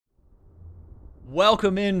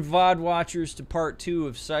Welcome in, VOD watchers, to part 2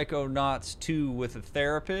 of Psychonauts 2 with a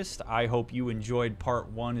therapist. I hope you enjoyed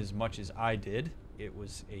part 1 as much as I did. It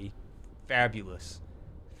was a fabulous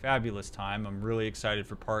time. I'm really excited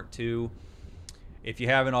for part 2. If you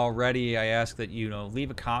haven't already, I ask that you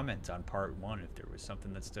leave a comment on part 1 if there was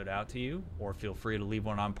something that stood out to you, or feel free to leave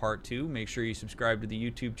one on part 2. Make sure you subscribe to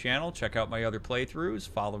the YouTube channel, check out my other playthroughs,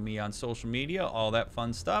 follow me on social media, all that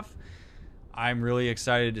fun stuff. I'm really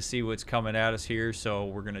excited to see what's coming at us here, so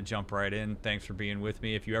we're going to jump right in. Thanks for being with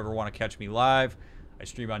me. If you ever want to catch me live, I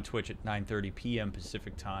stream on Twitch at 9:30 p.m.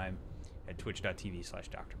 Pacific time at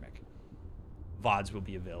twitch.tv/DrMick. VODs will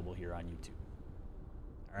be available here on YouTube.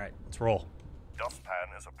 All right, let's roll. Dustpan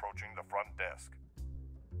is approaching the front desk.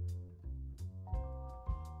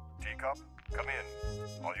 Teacup, come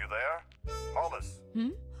in. Are you there? Hollis.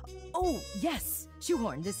 Oh, yes.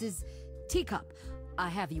 Shoehorn, this is Teacup. I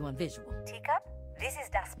have you on visual. Teacup, this is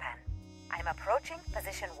Dustpan. I'm approaching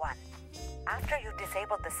position 1. After you've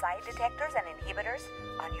disabled the side detectors and inhibitors,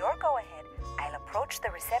 on your go-ahead, I'll approach the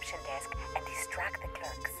reception desk and distract the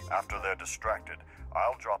clerks. After they're distracted,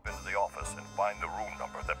 I'll drop into the office and find the room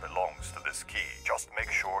number that belongs to this key. Just make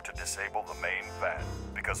sure to disable the main fan,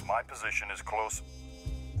 because my position is close.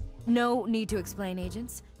 No need to explain,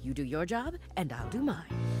 agents. You do your job, and I'll do mine.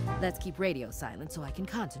 Let's keep radio silent so I can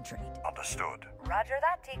concentrate. Understood. Roger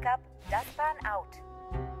that, Teacup. Dustpan out.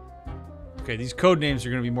 Okay, these code names are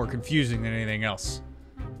going to be more confusing than anything else.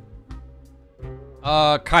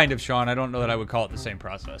 Kind of, Sean. I don't know that I would call it the same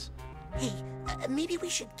process. Hey, maybe we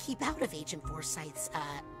should keep out of Agent Forsyth's,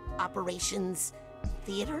 operations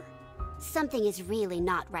theater? Something is really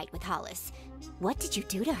not right with Hollis. What did you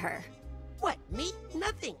do to her? What, me?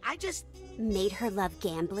 Nothing. I just... Made her love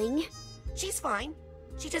gambling? She's fine.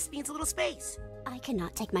 She just needs a little space. I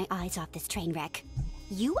cannot take my eyes off this train wreck.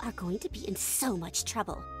 You are going to be in so much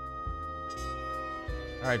trouble.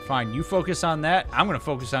 All right, fine. You focus on that. I'm going to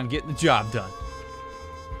focus on getting the job done.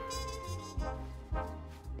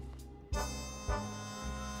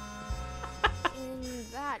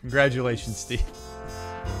 Congratulations, Steve.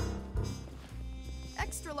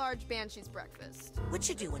 Extra large Banshee's breakfast. What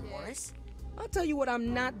you doing, Morris? I'll tell you what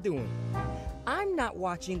I'm not doing. I'm not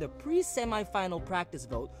watching the pre-semi-final practice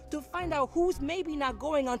vote to find out who's maybe not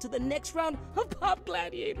going on to the next round of Pop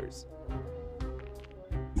Gladiators.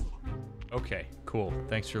 Okay, cool.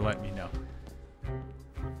 Thanks for letting me know.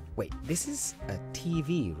 Wait, this is a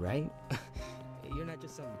TV, right? You're not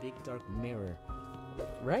just some big dark mirror,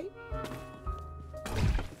 right?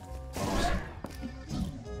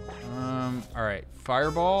 All right,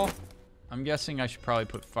 Fireball. I'm guessing I should probably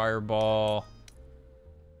put Fireball.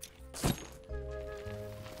 Okay,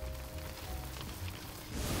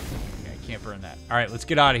 I can't burn that. All right, let's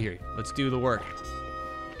get out of here. Let's do the work.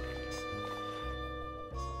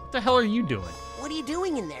 What the hell are you doing? What are you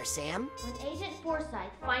doing in there, Sam? When Agent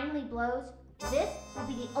Forsyth finally blows, this will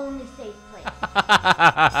be the only safe place.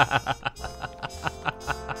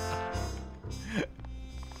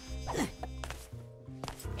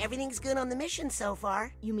 Everything's good on the mission so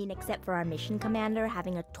far. You mean except for our mission commander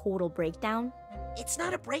having a total breakdown? It's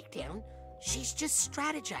not a breakdown. She's just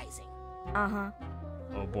strategizing. Uh-huh.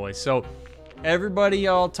 Oh boy, so everybody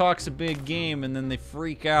all talks a big game and then they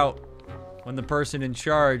freak out when the person in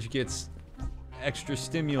charge gets extra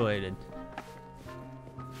stimulated.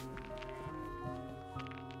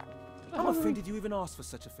 I'm offended you even asked for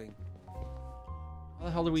such a thing. How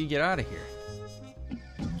the hell do we get out of here?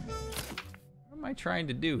 What am I trying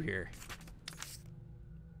to do here?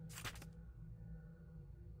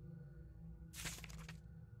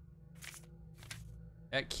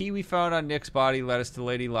 That key we found on Nick's body led us to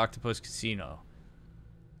Lady Loctopus Casino.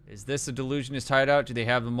 Is this a delusionist hideout? Do they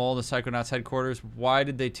have the mole in the Psychonauts headquarters? Why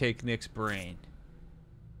did they take Nick's brain?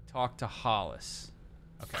 Talk to Hollis.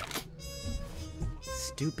 Okay.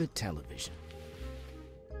 Stupid television.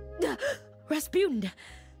 Rasputin,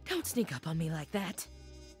 don't sneak up on me like that.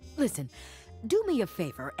 Listen, do me a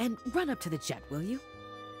favor and run up to the jet, will you?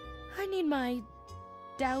 I need my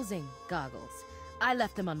dowsing goggles. I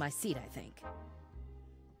left them on my seat, I think.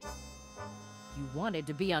 You wanted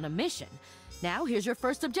to be on a mission. Now here's your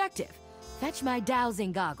first objective. Fetch my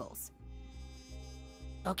dowsing goggles.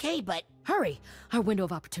 Okay, but... Hurry! Our window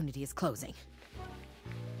of opportunity is closing.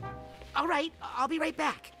 All right, I'll be right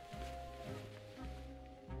back.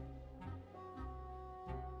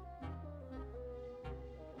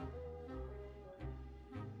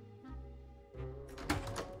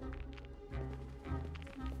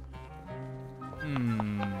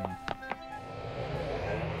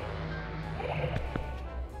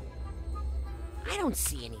 I don't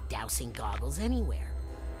see any dowsing goggles anywhere.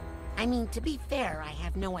 I mean, to be fair, I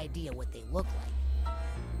have no idea what they look like.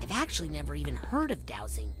 I've actually never even heard of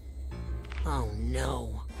dowsing. Oh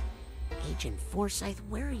no. Agent Forsyth,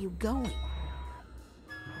 where are you going?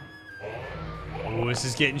 Oh, this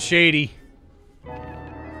is getting shady. Oh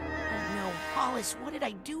no, Hollis, what did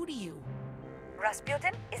I do to you?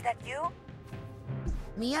 Rasputin, is that you?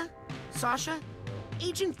 Mia? Sasha?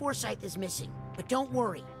 Agent Forsyth is missing, but don't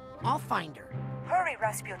worry. I'll find her. Hurry,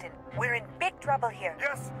 Rasputin. We're in big trouble here.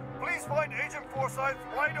 Yes, please find Agent Forsyth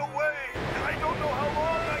right away. I don't know how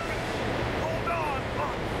long I can hold on.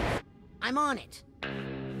 I'm on it.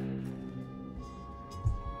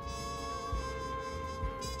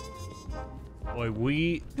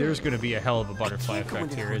 Boy, there's going to be a hell of a butterfly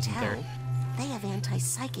effect here, isn't there? They have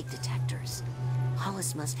anti-psychic detectors.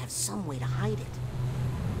 Hollis must have some way to hide it.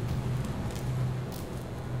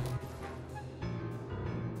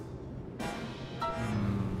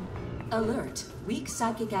 Alert. Weak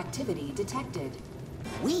psychic activity detected.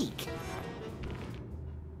 Weak?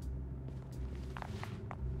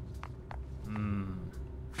 Can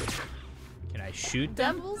I shoot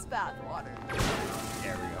them? Devil's bathwater.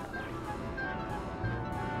 There we go.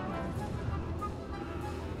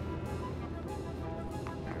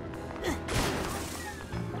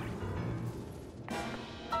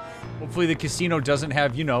 Hopefully the casino doesn't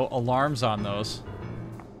have, you know, alarms on those.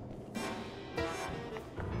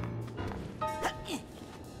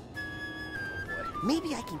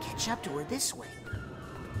 Maybe I can catch up to her this way.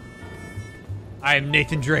 I am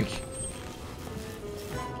Nathan Drake.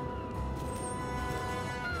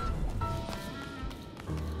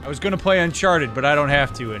 I was gonna play Uncharted, but I don't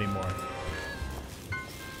have to anymore.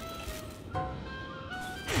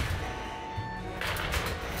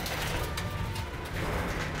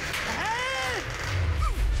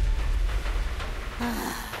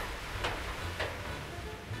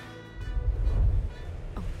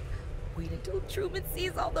 Wait until Truman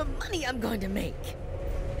sees all the money I'm going to make.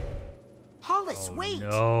 Hollis, wait!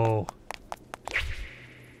 No.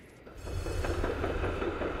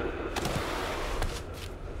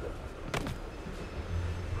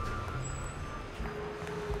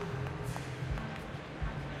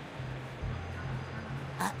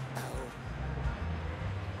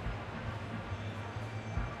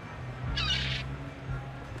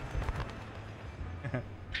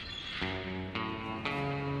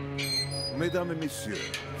 Mesdames et messieurs,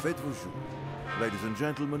 faites vos jours. Ladies and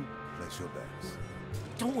gentlemen, place your bets.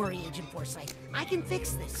 Don't worry, Agent Forsyth. I can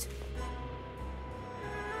fix this.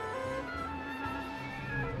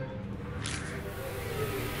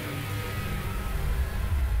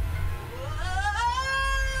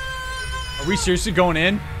 Are we seriously going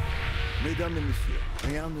in? Mesdames et messieurs,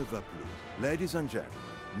 rien ne va plus. Ladies and gentlemen,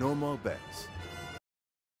 no more bets.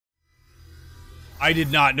 I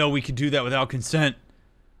did not know we could do that without consent.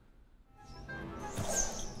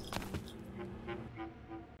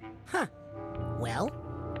 Huh. Well,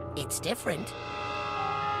 it's different.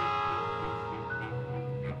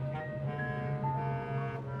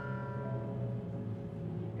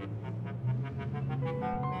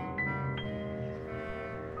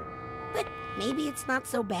 But maybe it's not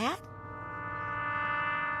so bad.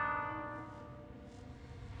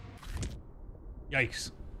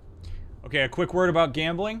 Yikes. Okay, a quick word about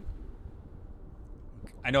gambling.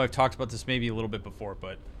 I know I've talked about this maybe a little bit before,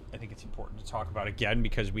 but I think it's important to talk about again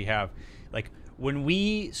because we have, like, when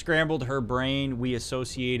we scrambled her brain, we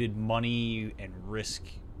associated money and risk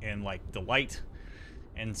and, like, delight.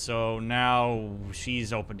 And so now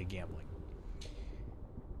she's open to gambling.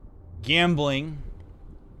 Gambling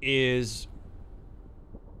is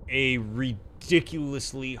a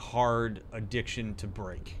ridiculously hard addiction to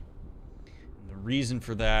break. The reason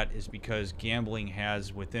for that is because gambling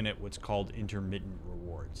has within it what's called intermittent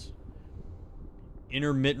rewards.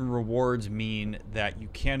 Intermittent rewards mean that you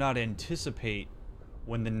cannot anticipate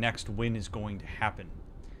when the next win is going to happen.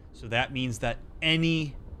 So that means that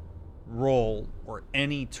any roll or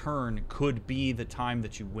any turn could be the time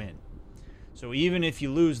that you win. So even if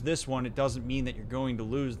you lose this one, it doesn't mean that you're going to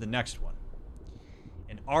lose the next one.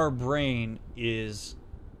 And our brain is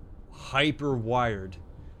hyper wired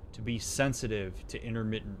to be sensitive to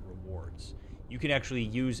intermittent rewards. You can actually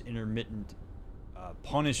use intermittent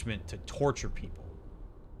punishment to torture people.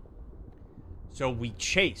 So we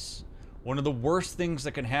chase. One of the worst things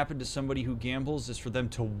that can happen to somebody who gambles is for them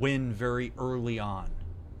to win very early on,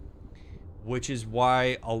 which is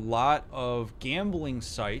why a lot of gambling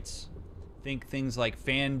sites, think things like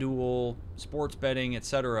FanDuel, sports betting,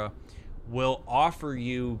 etc., will offer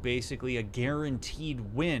you basically a guaranteed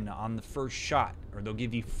win on the first shot, or they'll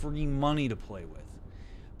give you free money to play with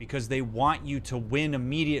because they want you to win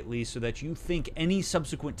immediately so that you think any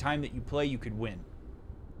subsequent time that you play you could win.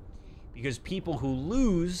 Because people who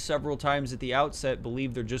lose several times at the outset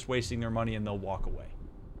believe they're just wasting their money and they'll walk away.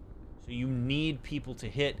 So you need people to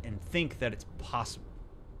hit and think that it's possible.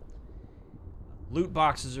 Loot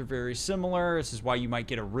boxes are very similar. This is why you might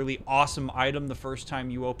get a really awesome item the first time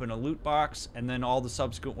you open a loot box, and then all the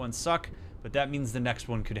subsequent ones suck, but that means the next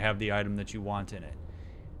one could have the item that you want in it.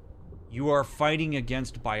 You are fighting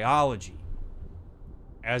against biology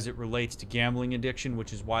as it relates to gambling addiction,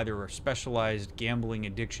 which is why there are specialized gambling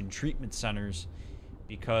addiction treatment centers,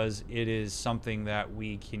 because it is something that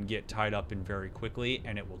we can get tied up in very quickly,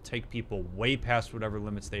 and it will take people way past whatever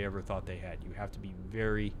limits they ever thought they had. You have to be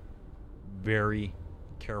very, very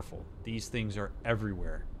careful. These things are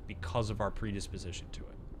everywhere because of our predisposition to it.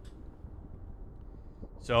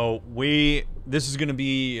 So this is going to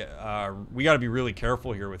be, we got to be really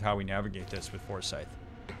careful here with how we navigate this with Forsyth.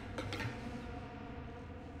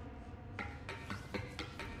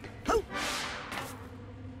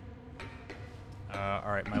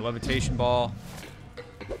 All right, my levitation ball.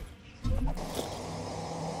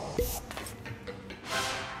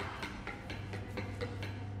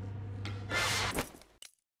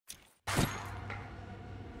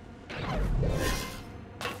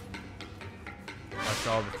 That's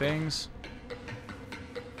all the things.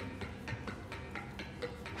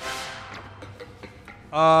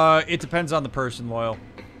 It depends on the person, Loyal.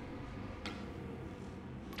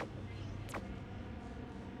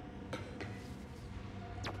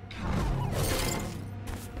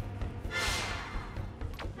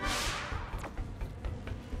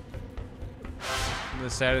 The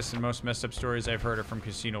saddest and most messed up stories I've heard are from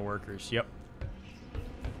casino workers. Yep.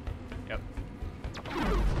 Yep.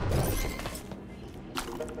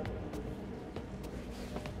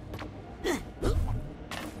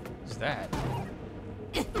 What's that?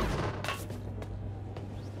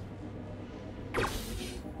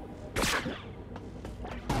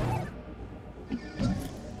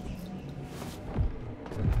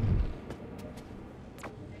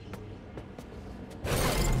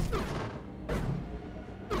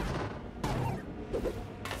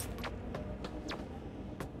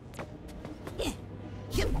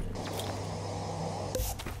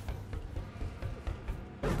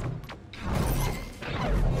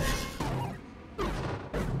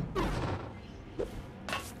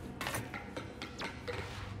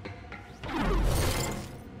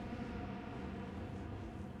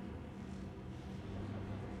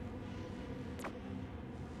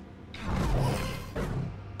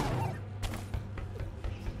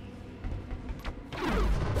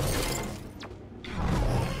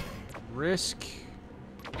 Risk.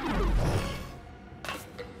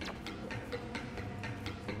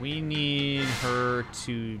 We need her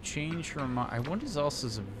to change her mind. What else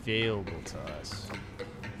is available to us?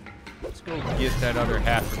 Let's go get that other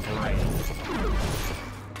half of brain.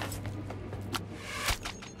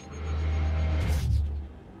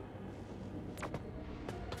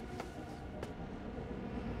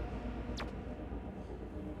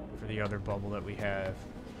 For the other bubble that we have.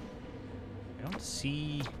 I don't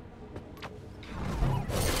see...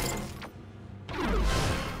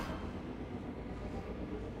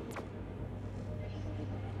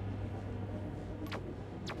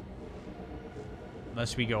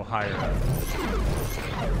 Unless we go higher up.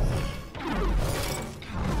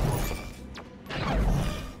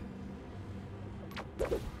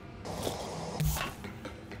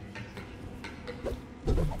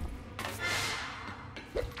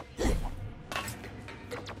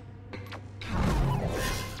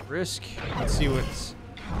 Risk.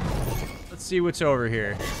 Let's see what's over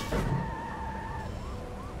here.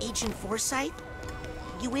 Agent Forsyth?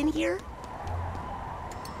 You in here?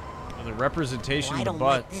 The representation of the bus.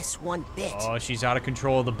 I don't like this one bit. Oh, she's out of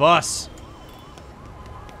control of the bus.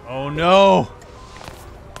 Oh no!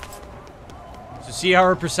 So see how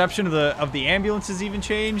her perception of the ambulance has even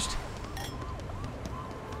changed?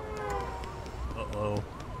 Uh-oh.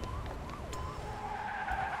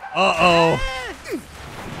 Uh-oh.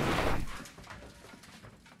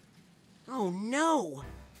 Oh no!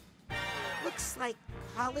 Looks like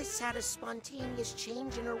Hollis had a spontaneous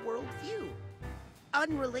change in her worldview.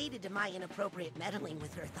 Unrelated to my inappropriate meddling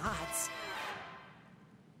with her thoughts.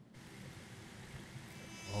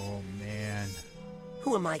 Oh, man.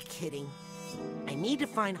 Who am I kidding? I need to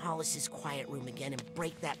find Hollis's quiet room again and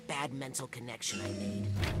break that bad mental connection I made.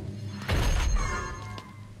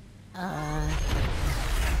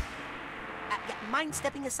 Yeah, mind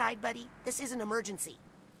stepping aside, buddy? This is an emergency.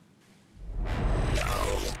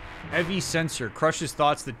 Heavy sensor crushes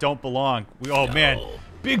thoughts that don't belong. Oh, man.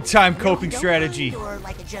 Big time coping strategy. Or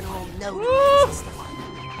like a general no.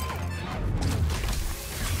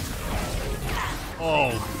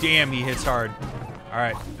 Oh, damn, he hits hard. All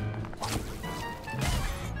right.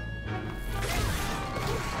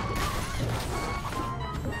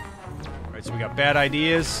 All right, so we got bad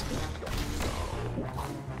ideas.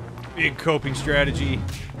 Big coping strategy.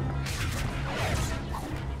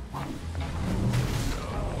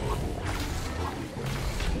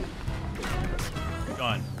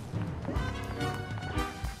 Done.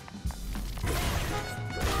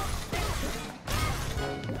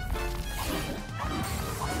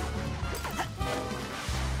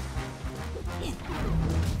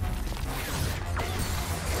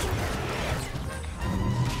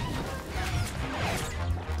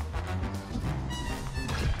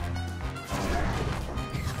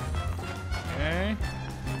 Okay.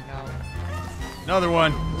 Another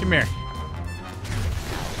one. Come here.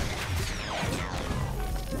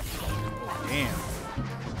 Damn.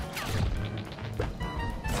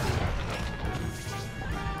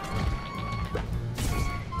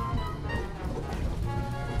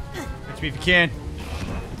 Catch me if you can.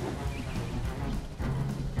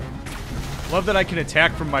 Love that I can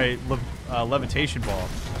attack from my levitation ball.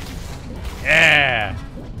 Yeah.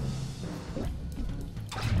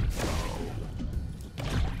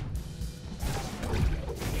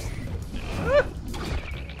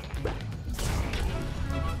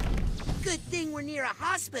 Good thing we're near a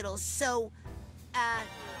hospital, so,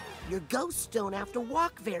 your ghosts don't have to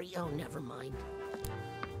walk very... Oh, never mind.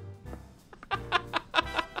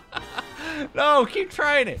 No, keep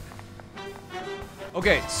trying it.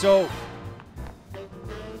 Okay, so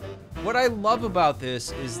what I love about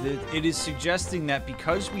this is that it is suggesting that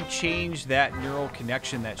because we changed that neural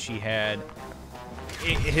connection that she had,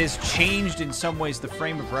 it has changed in some ways the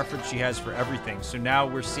frame of reference she has for everything. So now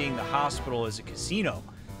we're seeing the hospital as a casino.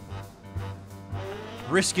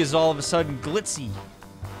 Risk is all of a sudden glitzy.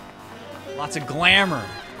 Lots of glamour.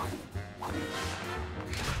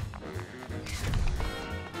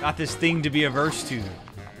 Got this thing to be averse to.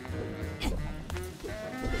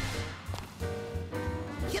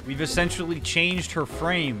 We've essentially changed her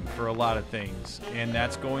frame for a lot of things, and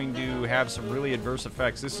that's going to have some really adverse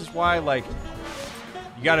effects. This is why, like,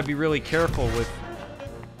 you got to be really careful with...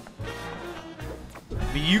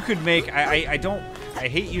 I mean, you could make... I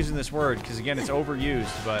hate using this word, because, again, it's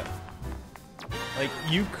overused, but... Like,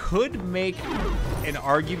 you could make an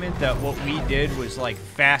argument that what we did was, like,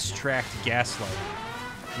 fast-tracked gaslighting.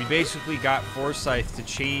 We basically got Forsyth to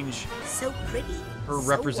change So pretty. her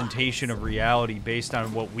representation of reality based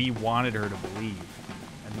on what we wanted her to believe.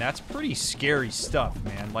 And that's pretty scary stuff,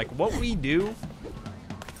 man. Like, what we do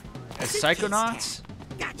as Psychonauts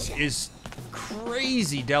is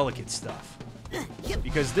crazy delicate stuff.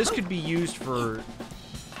 Because this could be used for...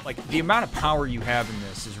 Like, the amount of power you have in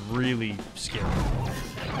this is really scary.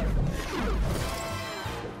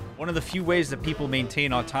 One of the few ways that people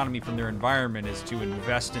maintain autonomy from their environment is to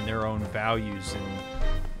invest in their own values and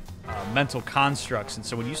mental constructs. And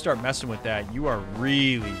so when you start messing with that, you are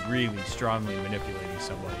really, really strongly manipulating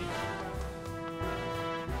somebody.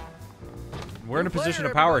 We're in a position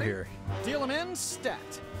of power here. Deal him in, stat.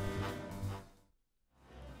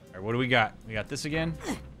 All right, what do we got? We got this again?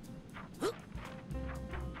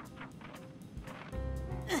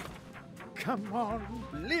 Come on,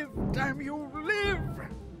 live, damn you, live!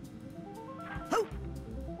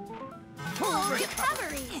 Full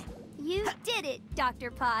recovery! You did it, Dr.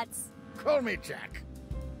 Potts. Call me Jack.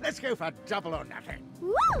 Let's go for double or nothing.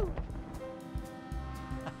 Woo!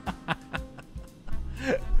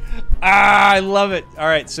 I love it. All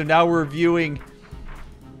right, so now we're viewing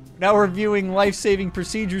life-saving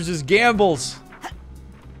procedures as gambles.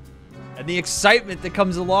 And the excitement that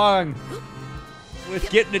comes along with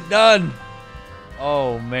getting it done.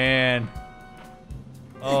 Oh, man.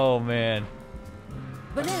 Oh, man.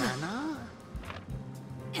 Banana.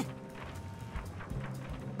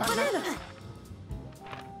 Banana.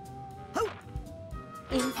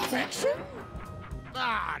 Infection?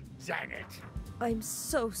 Ah, dang it. I'm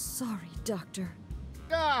so sorry, Doctor.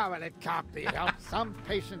 Ah, well, it can't be helped. Some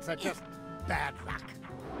patients are just bad luck.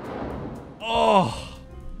 Oh.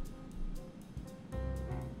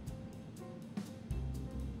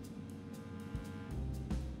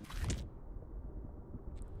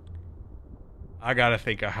 I gotta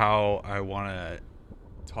think of how I want to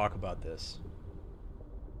talk about this.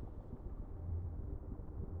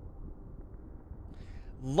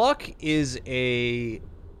 Luck is a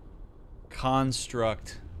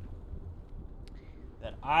construct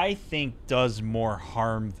that I think does more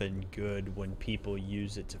harm than good when people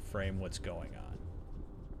use it to frame what's going on.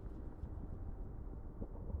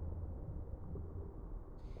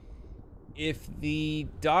 If the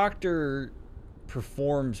doctor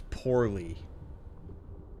performs poorly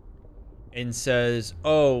and says,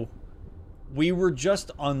 oh, we were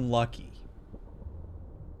just unlucky.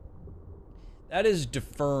 That is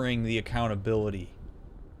deferring the accountability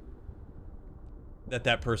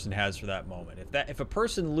that person has for that moment. If a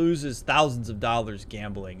person loses thousands of dollars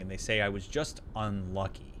gambling and they say, I was just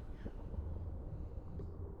unlucky,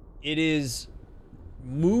 it is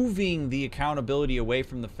moving the accountability away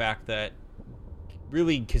from the fact that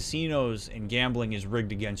really casinos and gambling is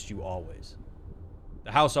rigged against you always.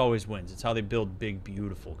 The house always wins. It's how they build big,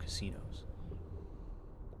 beautiful casinos.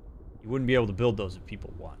 You wouldn't be able to build those if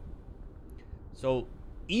people won. So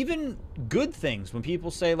even good things, when people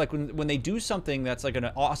say, like when they do something that's like an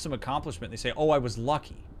awesome accomplishment, they say, oh, I was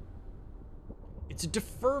lucky. It's a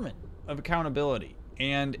deferment of accountability.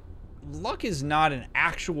 And luck is not an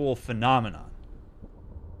actual phenomenon.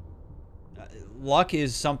 Luck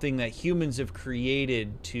is something that humans have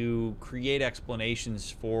created to create explanations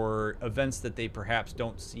for events that they perhaps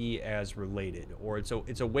don't see as related. Or it's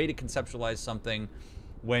a way to conceptualize something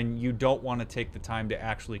when you don't want to take the time to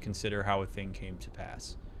actually consider how a thing came to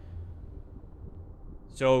pass.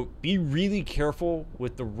 So be really careful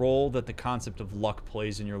with the role that the concept of luck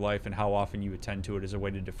plays in your life and how often you attend to it as a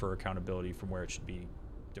way to defer accountability from where it should be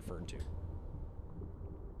deferred to.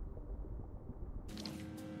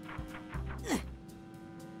 I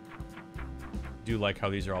do like how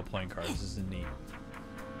these are all playing cards. This is neat.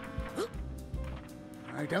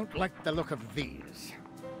 I don't like the look of these.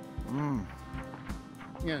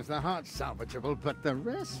 Yes, the heart's salvageable, but the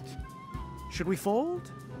rest? Should we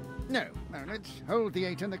fold? No, let's hold the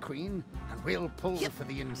 8 and the queen, and we'll pull for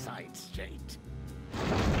the inside straight.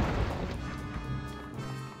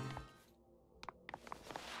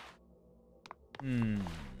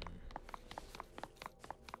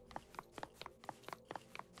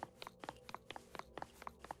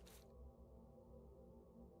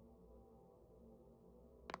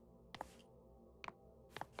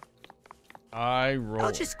 I roll.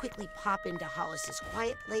 I'll just quickly pop into Hollis's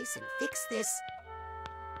quiet place and fix this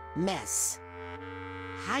mess.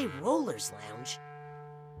 High Rollers Lounge?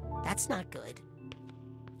 That's not good.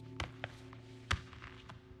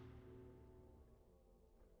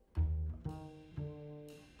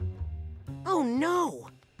 Oh no!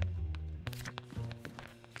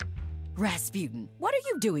 Rasputin, what are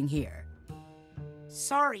you doing here?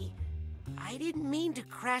 Sorry, I didn't mean to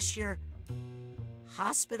crash your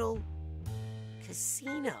hospital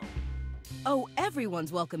casino. Oh,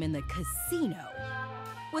 everyone's welcome in the casino.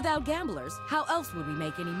 Without gamblers, how else would we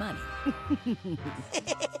make any money?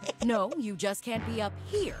 No, you just can't be up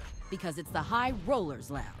here because it's the High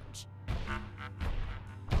Rollers Lounge.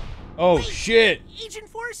 Oh, wait, shit! Agent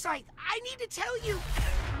Forsyth, I need to tell you.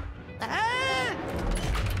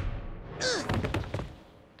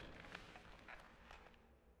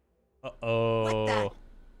 Uh-oh. What the?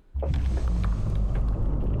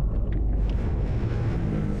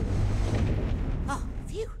 Oh,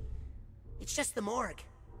 phew. It's just the morgue.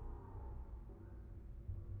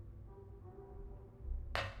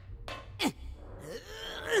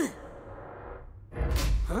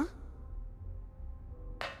 Huh?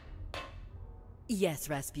 Yes,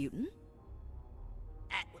 Rasputin?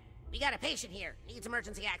 We got a patient here. Needs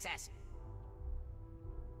emergency access.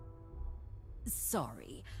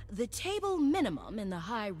 Sorry. The table minimum in the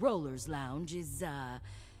High Rollers Lounge is,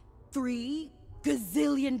 $3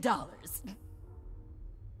 gazillion.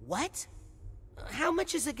 What? How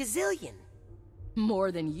much is a gazillion?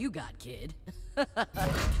 More than you got, kid.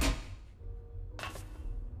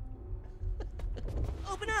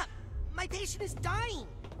 Open up! My patient is dying!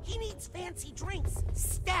 He needs fancy drinks.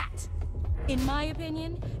 Stat! In my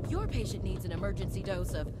opinion, your patient needs an emergency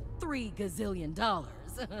dose of $3 gazillion.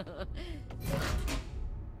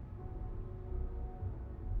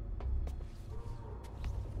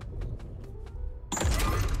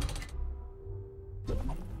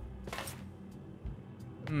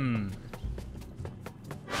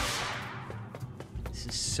 This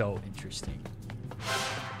is so interesting.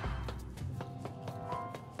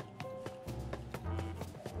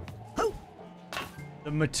 The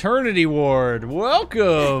maternity ward.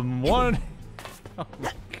 Welcome. One. Oh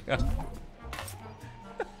my god.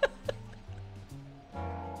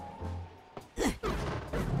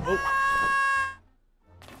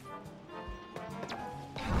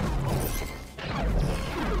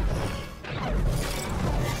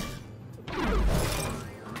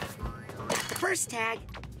 First tag.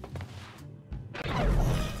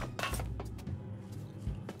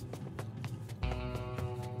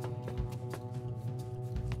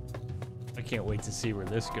 I can't wait to see where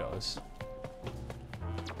this goes.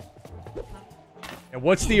 And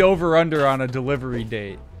what's the over-under on a delivery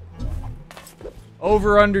date?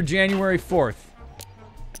 Over under January 4th.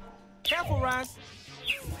 Careful, Raz.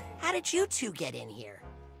 How did you two get in here?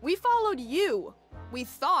 We followed you. We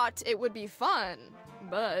thought it would be fun,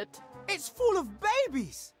 but... It's full of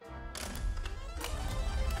babies!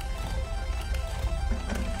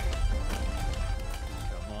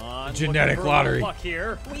 Come on. Genetic lottery. Luck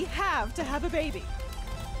here. We have to have a baby.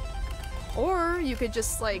 Or you could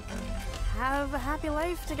just, like, have a happy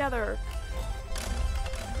life together.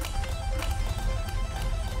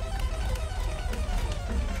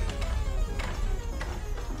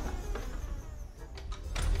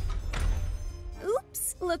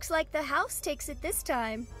 Oops, looks like the house takes it this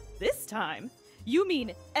time. This time? You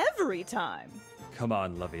mean every time? Come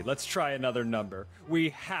on, Lovey. Let's try another number.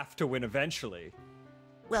 We have to win eventually.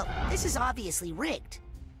 Well, this is obviously rigged,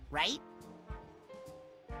 right?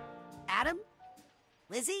 Adam?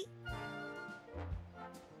 Lizzie?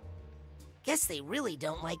 Guess they really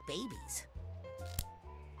don't like babies.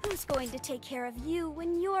 Who's going to take care of you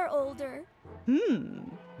when you're older?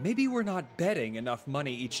 Maybe we're not betting enough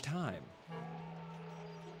money each time.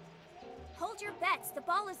 Hold your bets. The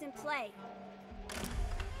ball is in play.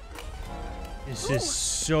 This is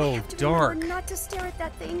so dark. Remember not to stare at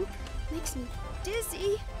that thing. Makes me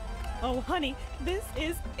dizzy. Oh, honey, this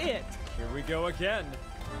is it. Here we go again.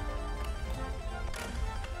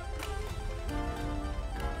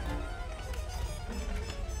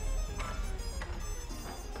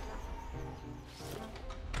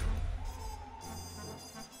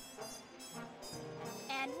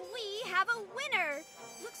 And we have a winner.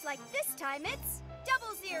 Looks like this time it's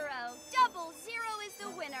 00. 00 is the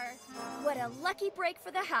winner. What a lucky break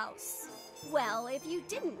for the house. Well, if you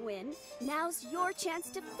didn't win, now's your chance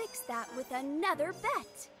to fix that with another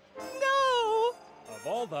bet. No! Of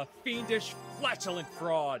all the fiendish, flatulent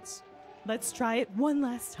frauds. Let's try it one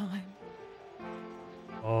last time.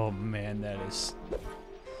 Oh man, that is...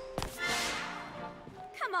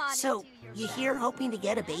 Come on. So, you here hoping to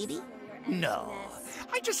get a baby? No.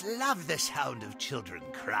 I just love the sound of children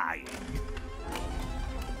crying.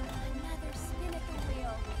 Another spin at the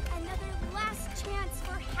wheel. Another last chance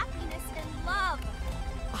for happiness and love.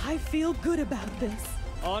 I feel good about this.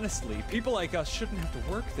 Honestly, people like us shouldn't have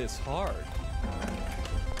to work this hard.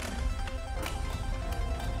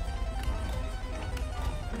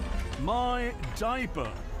 My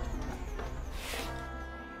diaper.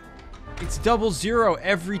 It's 00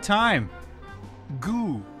 every time.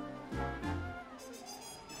 Goo.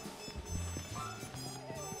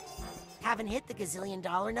 Haven't hit the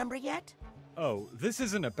gazillion-dollar number yet? Oh, this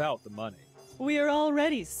isn't about the money. We are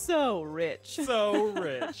already so rich. So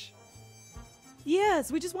rich. Yes,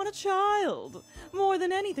 we just want a child. More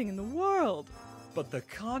than anything in the world. But the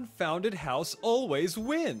confounded house always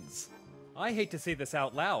wins. I hate to say this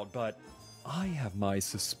out loud, but I have my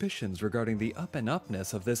suspicions regarding the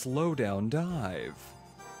up-and-upness of this low-down dive.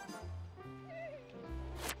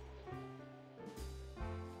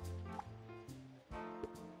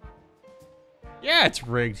 Yeah, it's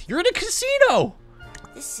rigged. You're in a casino!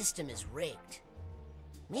 This system is rigged.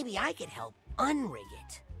 Maybe I could help unrig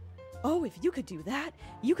it. Oh, if you could do that,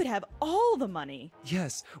 you could have all the money.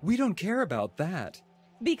 Yes, we don't care about that.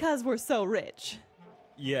 Because we're so rich.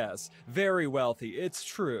 Yes, very wealthy, it's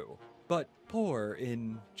true. But poor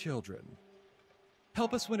in children.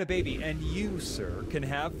 Help us win a baby, and you, sir, can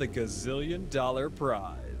have the gazillion-dollar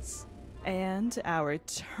prize. And our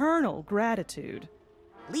eternal gratitude.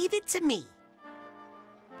 Leave it to me.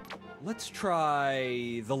 Let's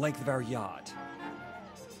try the length of our yacht.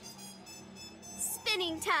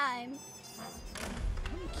 Spinning time.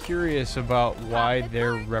 Curious about why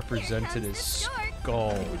they're represented as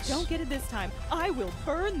skulls. If we don't get it this time, I will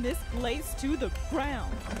burn this place to the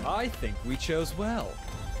ground. I think we chose well.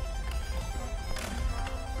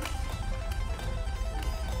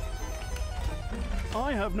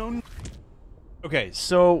 I have no... Okay,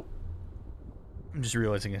 so... I'm just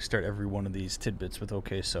realizing I start every one of these tidbits with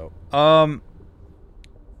okay, so.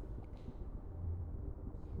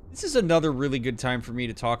 This is another really good time for me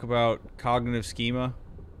to talk about cognitive schema.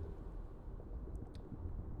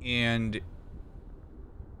 And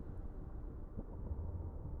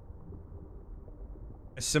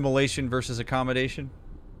assimilation versus accommodation.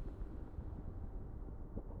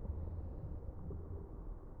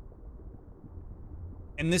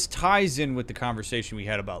 And this ties in with the conversation we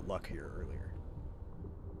had about luck here earlier.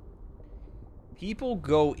 People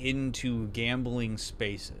go into gambling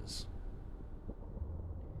spaces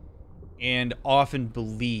and often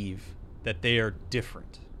believe that they are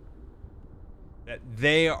different. That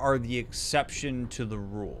they are the exception to the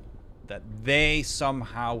rule. That they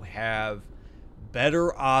somehow have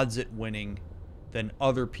better odds at winning than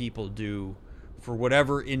other people do for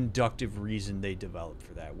whatever inductive reason they develop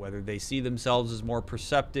for that. Whether they see themselves as more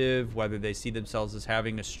perceptive, whether they see themselves as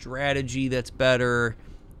having a strategy that's better,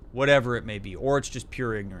 whatever it may be, or it's just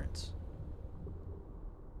pure ignorance.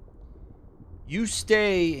 You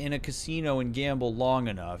stay in a casino and gamble long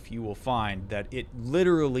enough, you will find that it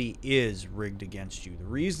literally is rigged against you. The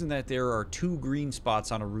reason that there are 2 green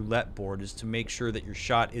spots on a roulette board is to make sure that your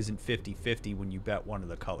shot isn't 50-50 when you bet one of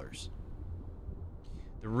the colors.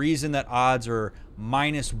 The reason that odds are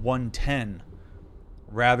minus 110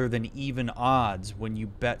 rather than even odds when you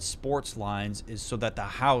bet sports lines is so that the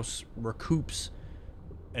house recoups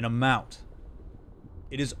an amount.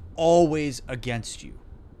 It is always against you.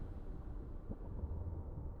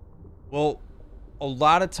 Well, a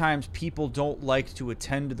lot of times people don't like to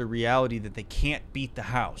attend to the reality that they can't beat the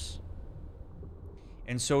house.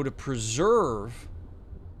 And so to preserve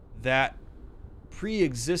that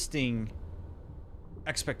pre-existing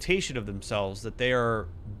expectation of themselves that they are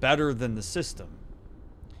better than the system,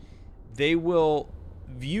 they will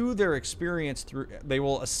view their experience through, they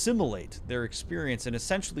will assimilate their experience and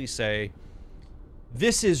essentially say,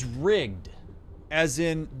 this is rigged. As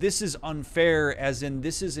in, this is unfair, as in,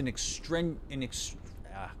 this is an extraneous,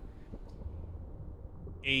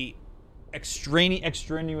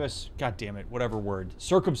 goddammit, whatever word,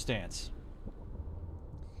 circumstance.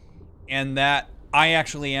 And that I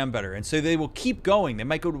actually am better. And so they will keep going. They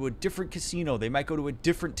might go to a different casino. They might go to a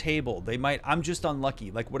different table. They might, I'm just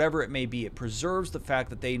unlucky. Like, whatever it may be, it preserves the fact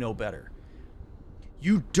that they know better.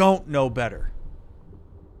 You don't know better.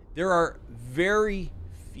 There are very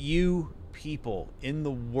few people in the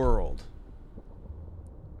world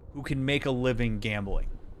who can make a living gambling.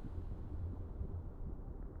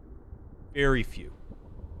 Very few,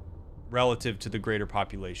 relative to the greater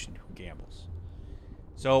population who gambles.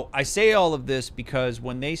 So I say all of this because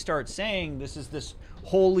when they start saying this is this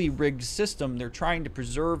wholly rigged system, they're trying to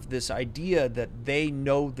preserve this idea that they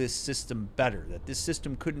know this system better, that this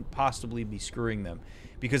system couldn't possibly be screwing them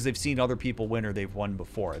because they've seen other people win or they've won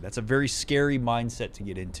before. That's a very scary mindset to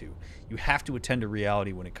get into. You have to attend to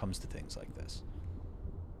reality when it comes to things like this.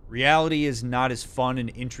 Reality is not as fun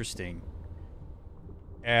and interesting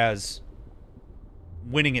as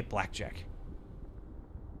winning at blackjack.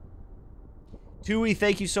 Tui,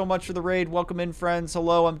 thank you so much for the raid. Welcome in, friends.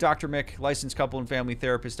 Hello, I'm Dr. Mick, licensed couple and family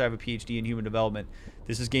therapist. I have a PhD in human development.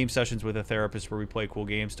 This is Game Sessions with a Therapist, where we play cool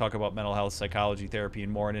games, talk about mental health, psychology, therapy,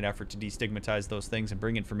 and more in an effort to destigmatize those things and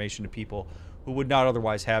bring information to people who would not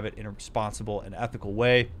otherwise have it in a responsible and ethical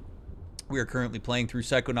way. We are currently playing through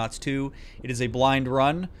Psychonauts 2. It is a blind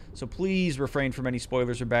run, so please refrain from any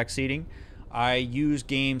spoilers or backseating. I use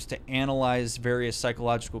games to analyze various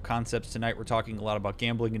psychological concepts. Tonight we're talking a lot about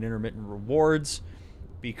gambling and intermittent rewards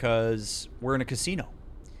because we're in a casino.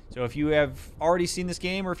 So if you have already seen this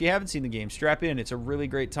game or if you haven't seen the game, strap in. It's a really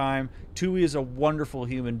great time. Tui is a wonderful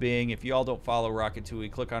human being. If you all don't follow Rocket Tui,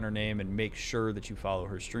 click on her name and make sure that you follow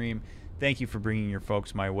her stream. Thank you for bringing your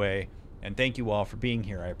folks my way. And thank you all for being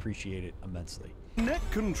here. I appreciate it immensely. Net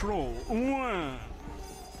control. Wow.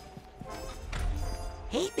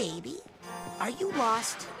 Hey, baby. Are you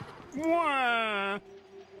lost? Wow.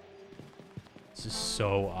 This is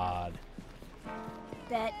so odd.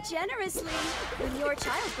 Bet generously. When your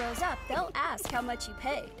child grows up, they'll ask how much you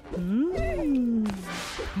paid.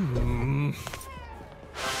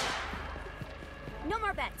 No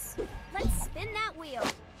more bets. Let's spin that wheel.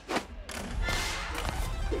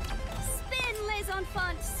 Spin, Les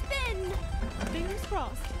Enfants, spin! Fingers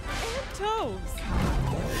crossed. And toes.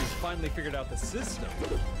 He's finally figured out the system.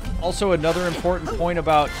 Also, another important point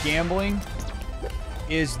about gambling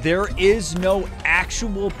is there is no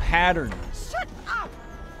actual pattern.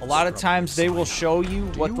 A lot of times they will show you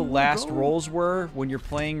what the last rolls were when you're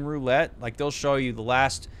playing roulette. Like, they'll show you the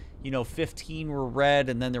last, 15 were red,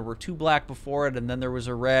 and then there were 2 black before it, and then there was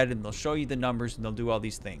a red, and they'll show you the numbers, and they'll do all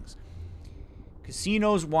these things.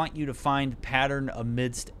 Casinos want you to find pattern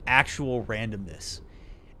amidst actual randomness.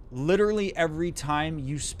 Literally every time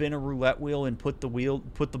you spin a roulette wheel and put the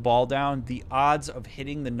ball down, the odds of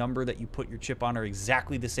hitting the number that you put your chip on are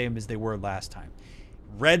exactly the same as they were last time.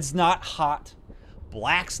 Red's not hot.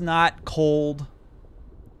 Black's not cold.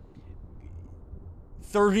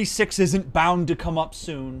 36 isn't bound to come up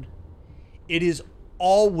soon. It is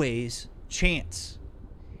always chance.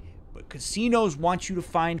 But casinos want you to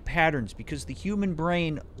find patterns because the human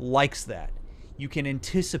brain likes that. You can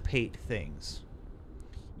anticipate things.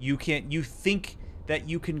 You think that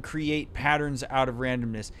you can create patterns out of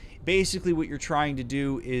randomness. Basically, what you're trying to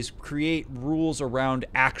do is create rules around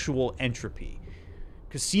actual entropy.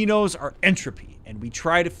 Casinos are entropy, and we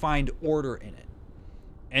try to find order in it.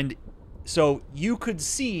 And so you could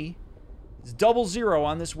see Does 00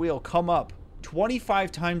 on this wheel come up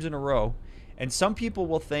 25 times in a row? And some people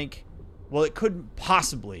will think, well, it couldn't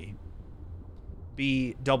possibly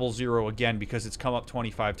be 00 again because it's come up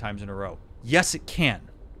 25 times in a row. Yes, it can.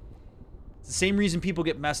 It's the same reason people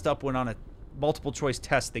get messed up when on a multiple choice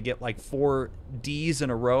test they get like 4 D's in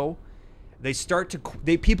a row.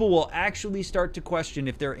 People will actually start to question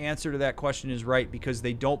if their answer to that question is right because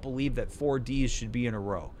they don't believe that 4 D's should be in a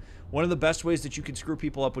row. One of the best ways that you can screw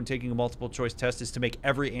people up when taking a multiple choice test is to make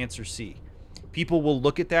every answer C. People will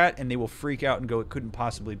look at that and they will freak out and go, it couldn't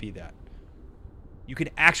possibly be that. You can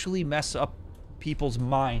actually mess up people's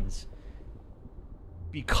minds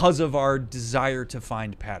because of our desire to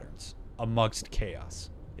find patterns amongst chaos.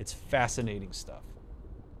 It's fascinating stuff.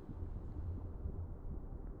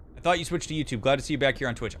 I thought you switched to YouTube. Glad to see you back here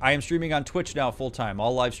on Twitch. I am streaming on Twitch now full time.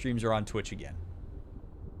 All live streams are on Twitch again.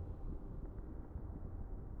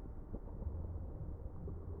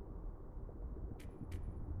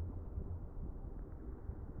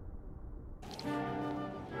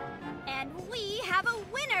 And we have a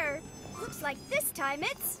winner. Looks like this time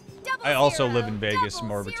it's 00. I also live in Vegas,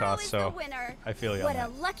 Morbitos, so I feel you on What that.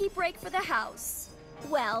 a lucky break for the house.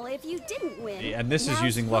 Well, if you didn't win... Yeah, and this is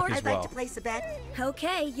using luck as well. I'd like to place a bet.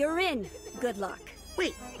 Okay, you're in. Good luck.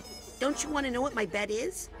 Wait, don't you want to know what my bet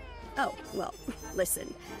is? Oh, well,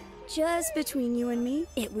 listen. Just between you and me,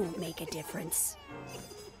 it won't make a difference.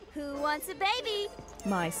 Who wants a baby?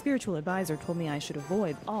 My spiritual advisor told me I should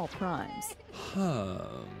avoid all primes.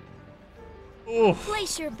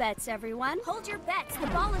 Place your bets, everyone. Hold your bets. The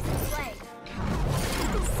ball is in play.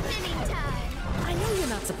 Spinning time. I know you're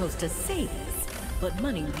not supposed to say this, but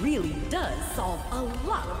money really does solve a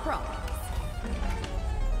lot of problems.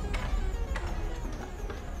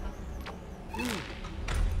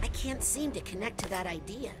 I can't seem to connect to that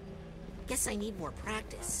idea. Guess I need more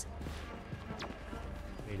practice.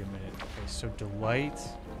 Wait a minute. Okay, so Delight.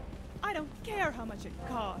 I don't care how much it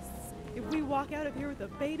costs. If we walk out of here with a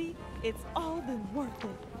baby, it's all been worth it.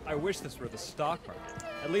 I wish this were the stock market.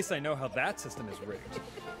 At least I know how that system is rigged.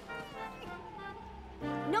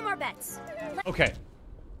 No more bets. Okay.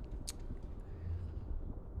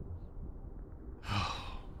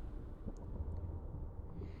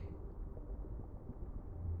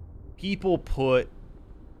 People put,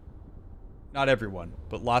 not everyone,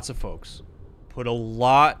 but lots of folks, put a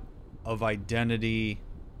lot of identity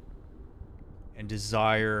and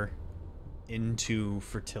desire into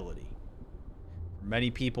fertility. For many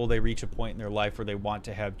people, they reach a point in their life where they want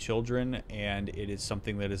to have children, and it is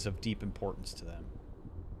something that is of deep importance to them.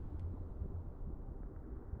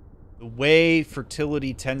 The way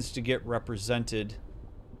fertility tends to get represented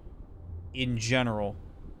in general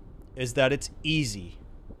is that it's easy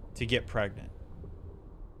to get pregnant.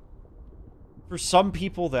 For some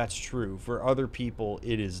people, that's true. For other people,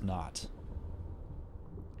 it is not.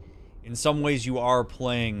 In some ways, you are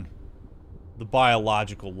playing the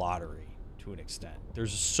biological lottery to an extent.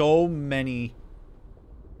 There's so many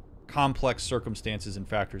complex circumstances and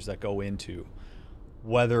factors that go into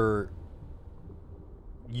whether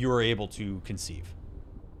you're able to conceive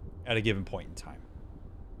at a given point in time.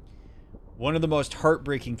 One of the most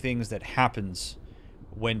heartbreaking things that happens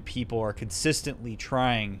when people are consistently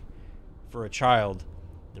trying for a child,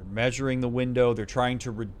 they're measuring the window, they're trying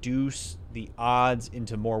to reduce the odds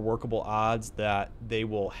into more workable odds that they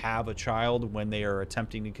will have a child when they are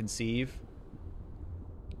attempting to conceive.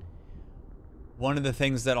 One of the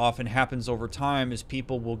things that often happens over time is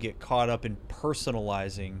people will get caught up in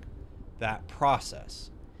personalizing that process.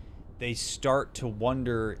 They start to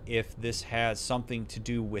wonder if this has something to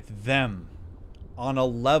do with them on a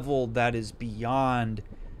level that is beyond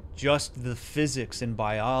just the physics and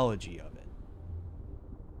biology of it.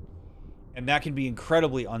 And that can be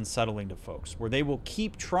incredibly unsettling to folks, where they will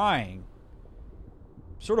keep trying,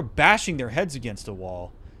 sort of bashing their heads against a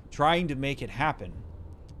wall, trying to make it happen,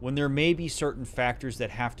 when there may be certain factors that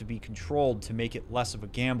have to be controlled to make it less of a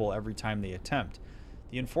gamble every time they attempt.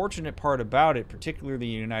 The unfortunate part about it, particularly in the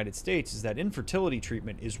United States, is that infertility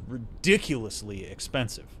treatment is ridiculously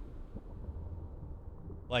expensive.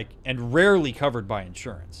 And rarely covered by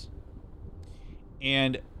insurance.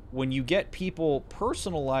 And when you get people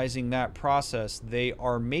personalizing that process, they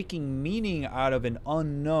are making meaning out of an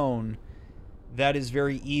unknown that is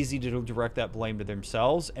very easy to direct that blame to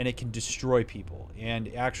themselves, and it can destroy people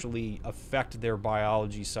and actually affect their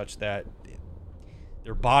biology such that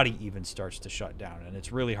their body even starts to shut down, and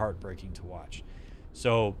it's really heartbreaking to watch.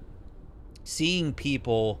 So seeing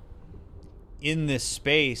people in this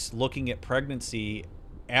space looking at pregnancy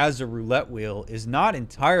as a roulette wheel is not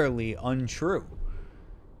entirely untrue.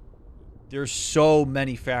 There's so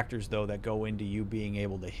many factors, though, that go into you being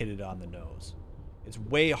able to hit it on the nose. It's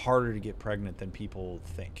way harder to get pregnant than people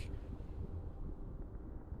think.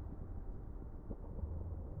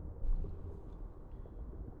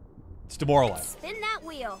 It's demoralizing. Spin that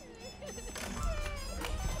wheel.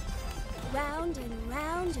 Round and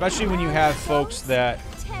round. Especially when you have folks that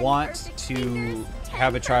want to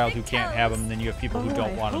have a child who can't have them, and then you have people who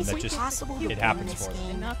don't want them, that just, it happens for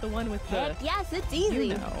them. And not the one with the... Heck yes, it's easy.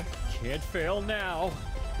 You know. Can't fail now.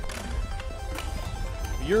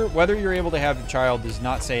 Whether you're able to have a child does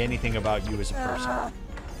not say anything about you as a person.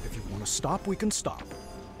 If you want to stop, we can stop.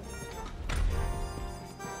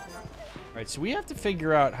 Alright, so we have to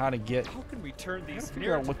figure out how to get... How can we turn these...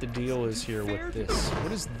 Figure out what the deal is here with this.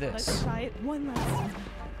 What is Let's this? try it one last time.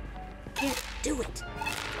 Can't do it.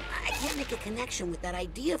 I can't make a connection with that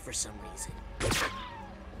idea for some reason.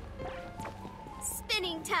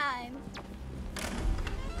 Spinning time.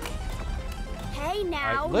 Hey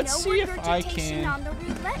now, Alright, let's no see if I regurgitation can- on the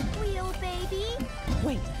roulette wheel, baby.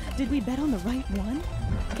 Wait, did we bet on the right one?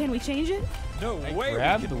 Can we change it? No way.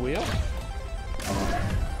 Grab the wheel?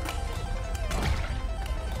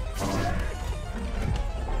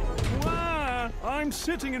 Wah! I'm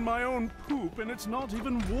sitting in my own poop and it's not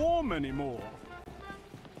even warm anymore.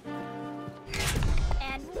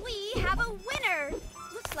 And we have a winner.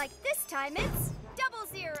 Looks like this time it's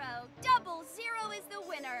 00. 00 is the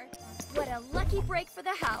winner. What a lucky break for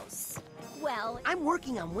the house. Well, I'm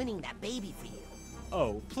working on winning that baby for you.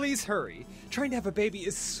 Oh, please hurry. Trying to have a baby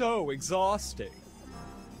is so exhausting.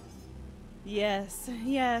 Yes,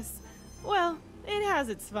 yes. Well, it has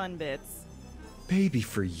its fun bits. Baby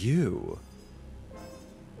for you.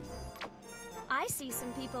 I see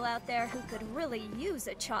some people out there who could really use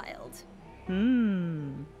a child.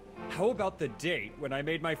 How about the date when I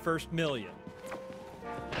made my first million?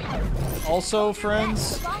 Also,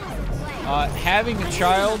 friends, having a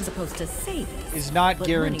child is not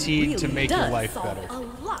guaranteed to make your life better.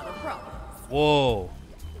 Whoa.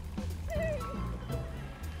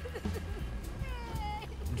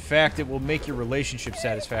 In fact, it will make your relationship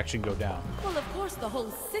satisfaction go down. Well, of course, the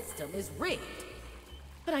whole system is rigged.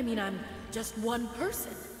 But I mean, I'm just one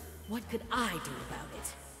person. What could I do about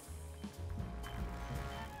it?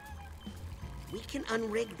 We can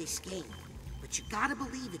unrig this game, but you gotta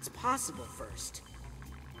believe it's possible first.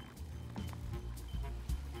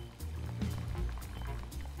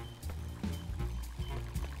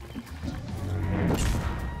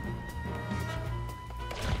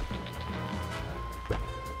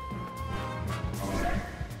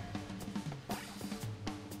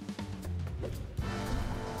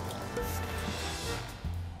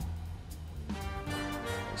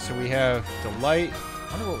 So we have delight.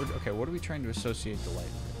 I wonder what would, okay, what are we trying to associate delight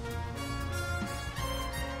with?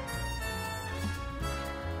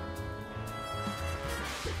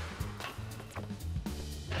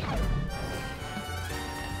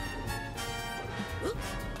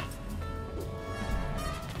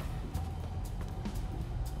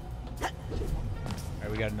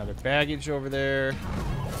 Alright, we got another baggage over there.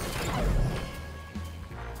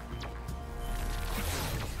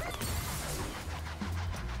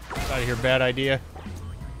 Out of here, bad idea.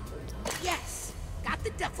 Yes, got the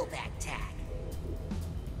duffel bag tag.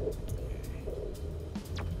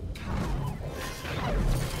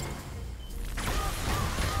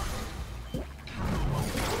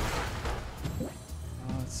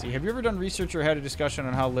 Let's see. Have you ever done research or had a discussion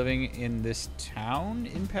on how living in this town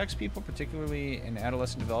impacts people, particularly in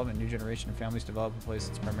adolescent development, new generation of families develop in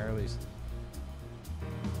places primarily?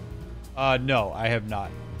 No, I have not.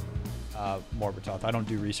 Morbitoth. I don't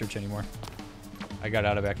do research anymore. I got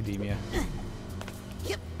out of academia.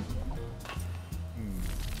 Yep.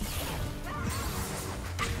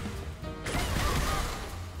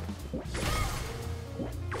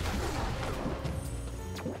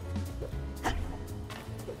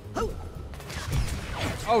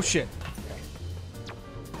 Oh shit.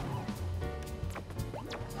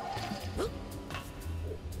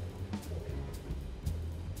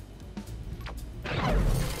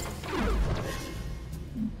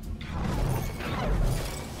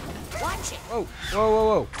 Watch it. Whoa, whoa,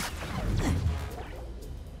 whoa, whoa.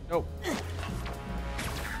 Nope.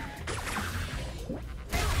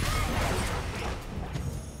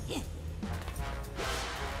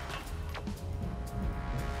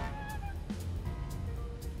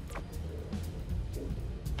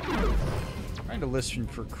 Trying to listen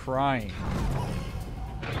for crying.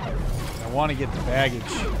 I want to get the baggage.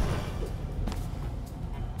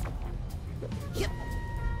 Yep.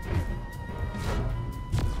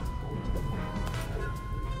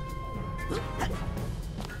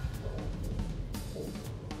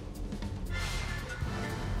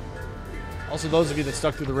 Also, those of you that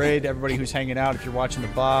stuck through the raid, everybody who's hanging out, if you're watching the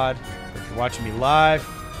VOD, or if you're watching me live,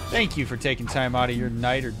 thank you for taking time out of your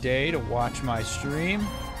night or day to watch my stream.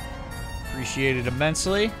 Appreciate it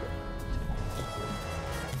immensely.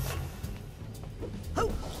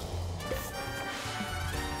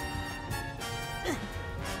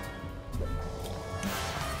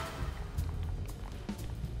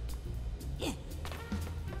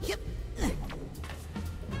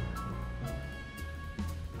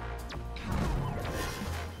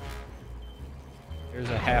 There's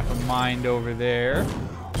a half a mind over there.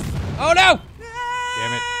 Oh no!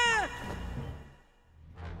 Damn it.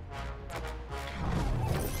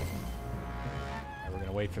 We're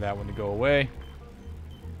gonna wait for that one to go away.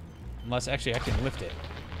 Unless, actually, I can lift it.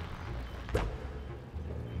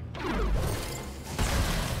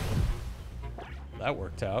 That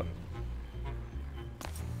worked out.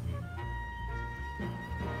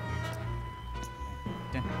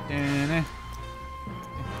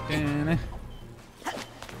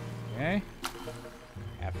 Okay.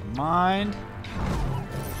 Half a mind.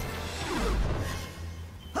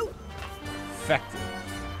 Effective.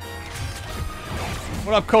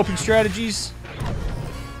 What up, coping strategies?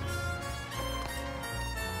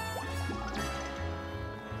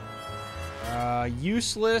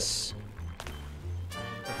 Useless.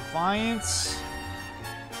 Defiance.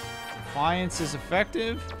 Defiance is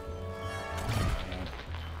effective.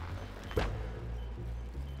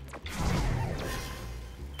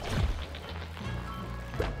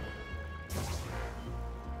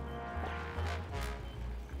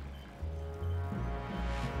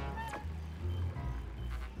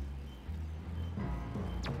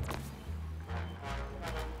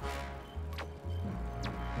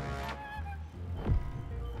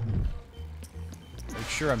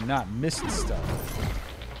 Sure I'm not missing stuff.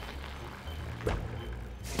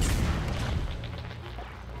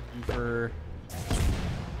 For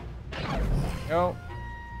go.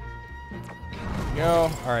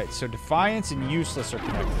 Go. Alright, so Defiance and Useless are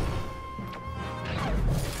connected.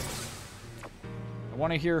 I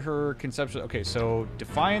want to hear her conceptual. Okay, so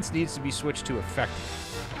Defiance needs to be switched to Effective.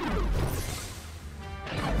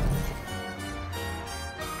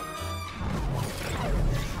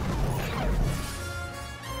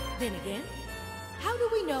 Then again, how do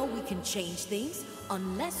we know we can change things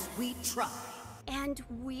unless we try? And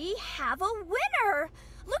we have a winner!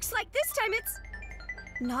 Looks like this time it's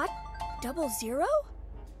not 00?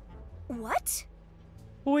 What?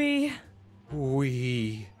 We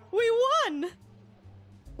won!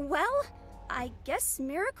 Well, I guess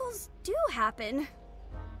miracles do happen.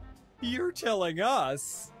 You're telling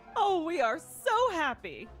us? Oh, we are so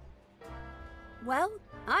happy. Well,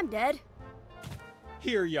 I'm dead.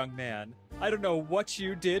 Here, young man. I don't know what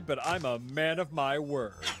you did, but I'm a man of my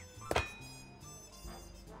word.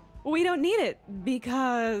 We don't need it,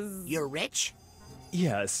 because... You're rich?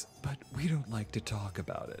 Yes, but we don't like to talk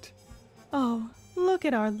about it. Oh, look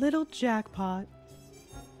at our little jackpot.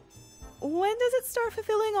 When does it start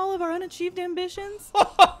fulfilling all of our unachieved ambitions?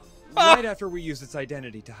 Right after we use its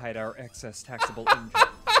identity to hide our excess taxable income.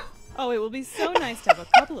 Oh, it will be so nice to have a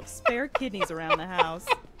couple of spare kidneys around the house.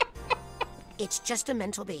 It's just a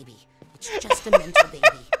mental baby. It's just a mental baby.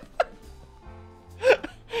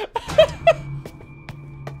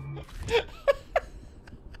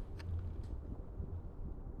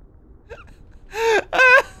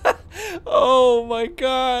 Oh my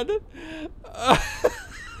god.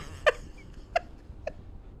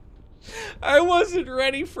 I wasn't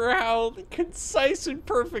ready for how concise and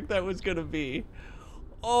perfect that was gonna be.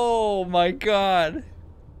 Oh my god.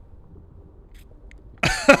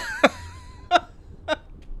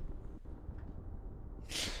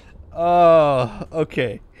 Oh,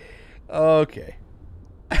 okay. Okay.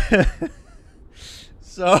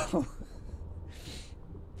 So,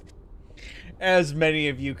 as many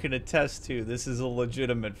of you can attest to, this is a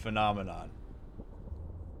legitimate phenomenon.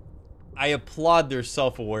 I applaud their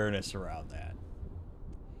self-awareness around that.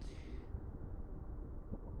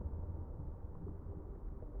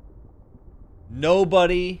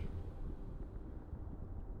 Nobody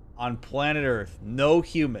on planet Earth, no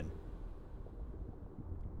human,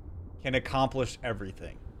 can accomplish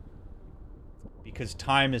everything. Because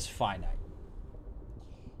time is finite.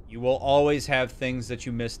 You will always have things that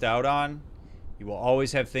you missed out on. You will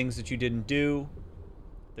always have things that you didn't do.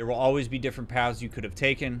 There will always be different paths you could have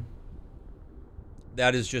taken.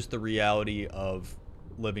 That is just the reality of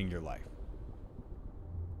living your life.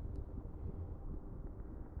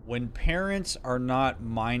 When parents are not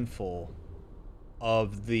mindful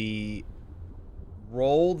of the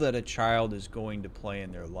role that a child is going to play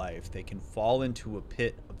in their life, they can fall into a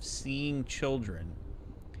pit of seeing children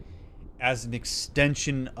as an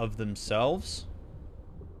extension of themselves,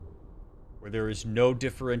 where there is no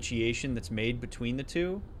differentiation that's made between the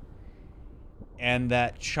two, and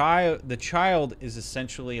that the child is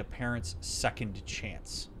essentially a parent's second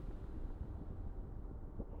chance,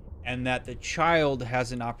 and that the child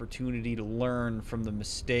has an opportunity to learn from the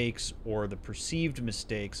mistakes or the perceived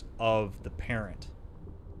mistakes of the parent.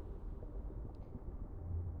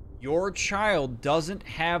 Your child doesn't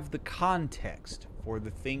have the context for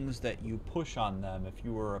the things that you push on them if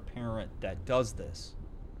you are a parent that does this.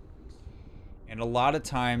 And a lot of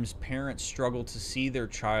times, parents struggle to see their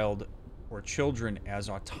child or children as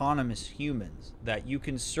autonomous humans that you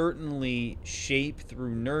can certainly shape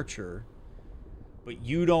through nurture, but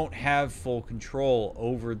you don't have full control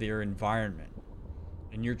over their environment.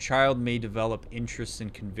 And your child may develop interests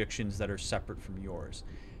and convictions that are separate from yours.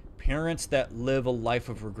 Parents that live a life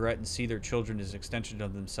of regret and see their children as extensions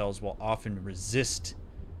of themselves will often resist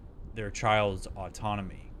their child's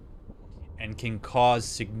autonomy and can cause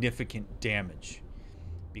significant damage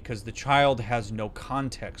because the child has no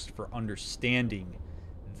context for understanding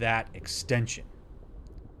that extension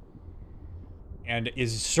and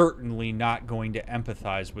is certainly not going to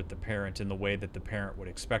empathize with the parent in the way that the parent would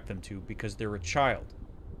expect them to because they're a child.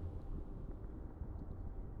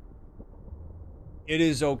 It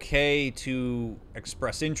is okay to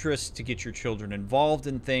express interest, to get your children involved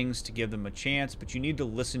in things, to give them a chance, but you need to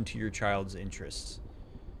listen to your child's interests.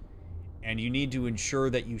 And you need to ensure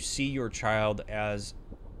that you see your child as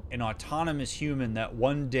an autonomous human that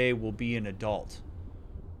one day will be an adult,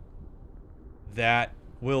 that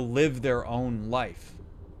will live their own life,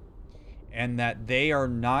 and that they are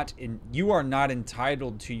not you are not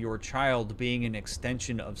entitled to your child being an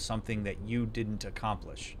extension of something that you didn't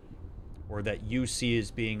accomplish or that you see as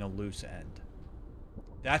being a loose end.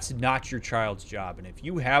 That's not your child's job. And if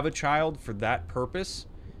you have a child for that purpose,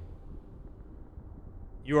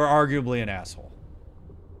 you are arguably an asshole.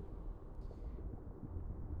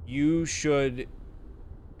 You should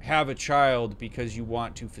have a child because you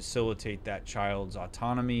want to facilitate that child's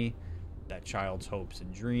autonomy, that child's hopes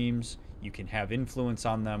and dreams. You can have influence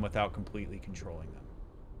on them without completely controlling them.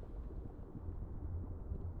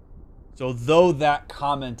 So though that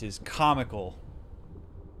comment is comical,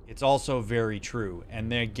 it's also very true.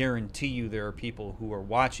 And I guarantee you there are people who are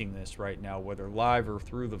watching this right now, whether live or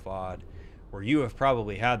through the VOD, where you have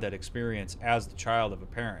probably had that experience as the child of a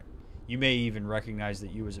parent. You may even recognize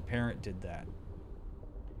that you as a parent did that.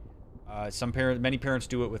 Many parents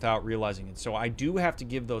do it without realizing it. So I do have to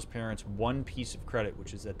give those parents one piece of credit,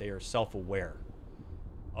 which is that they are self-aware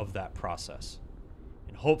of that process.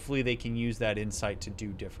 And hopefully they can use that insight to do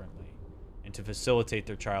differently and to facilitate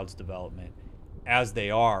their child's development as they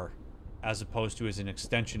are, as opposed to as an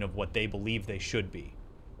extension of what they believe they should be.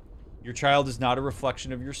 Your child is not a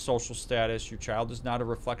reflection of your social status. Your child is not a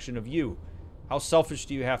reflection of you. How selfish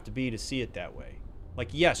do you have to be to see it that way? Like,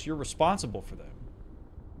 yes, you're responsible for them,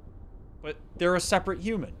 but they're a separate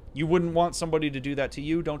human. You wouldn't want somebody to do that to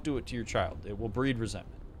you. Don't do it to your child. It will breed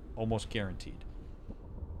resentment. Almost guaranteed.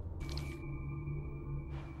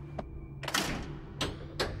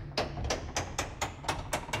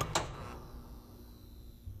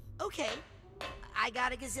 Okay, I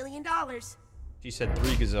got $1 gazillion. She said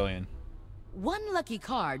 3 gazillion. One lucky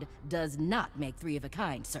card does not make 3 of a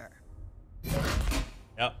kind, sir.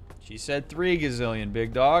 Yep, she said 3 gazillion,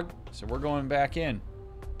 big dog. So we're going back in.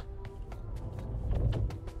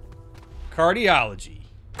 Cardiology.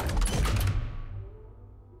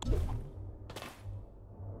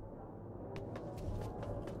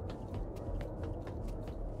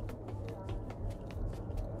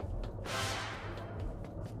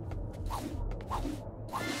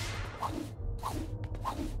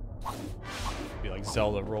 Be like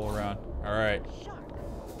Zelda, roll around. All right.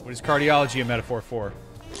 What is cardiology a metaphor for?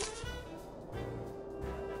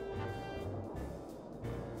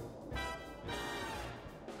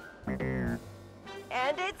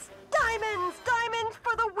 And it's diamonds! Diamonds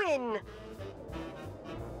for the win!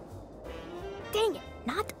 Dang it,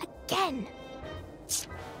 not again!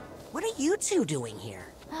 What are you two doing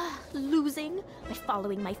here? Losing by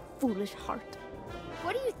following my foolish heart.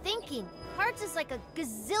 What are you thinking? Hearts is like 1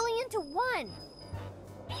 gazillion to 1.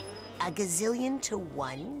 1 gazillion to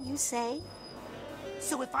 1, you say?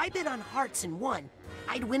 So if I bid on hearts and won,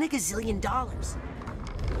 I'd win $1 gazillion,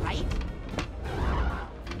 right?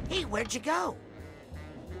 Hey, where'd you go?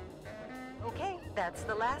 Okay, that's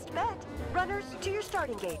the last bet. Runners, to your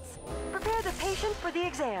starting gates. Prepare the patient for the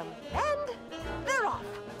exam. And they're off.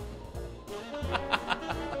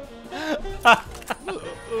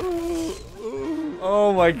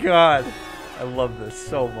 Oh my god. I love this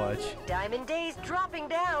so much. Diamond Days dropping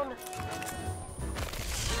down.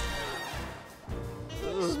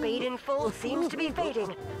 Spade in full seems to be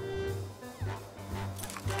fading.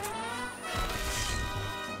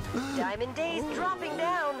 Diamond Days dropping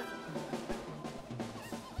down.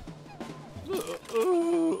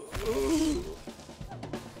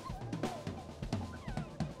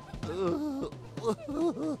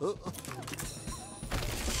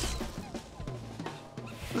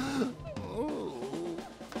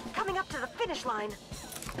 Coming up to the finish line.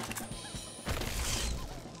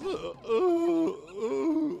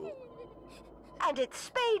 And it's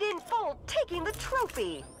Spade in full taking the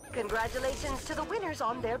trophy. Congratulations to the winners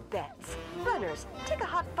on their bets. Runners, take a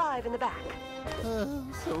hot 5 in the back.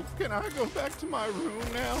 So can I go back to my room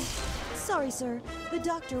now? Sorry, sir. The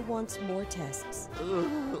doctor wants more tests.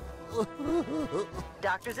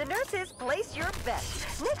 Doctors and nurses, place your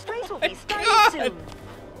bets. Next race will be starting soon.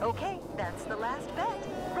 Okay, that's the last bet.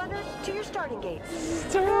 Runners, to your starting gates.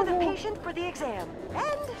 Prepare the patient for the exam.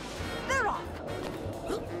 And they're off.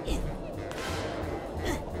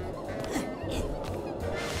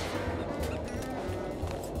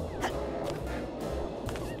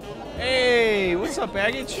 Hey, what's up,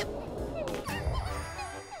 baggage?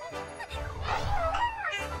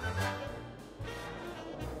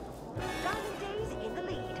 Diamond Days in the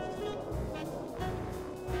lead.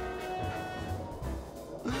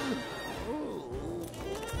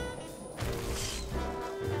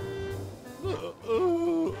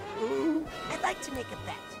 I'd like to make a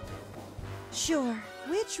bet. Sure.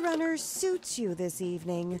 Which runner suits you this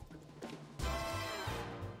evening?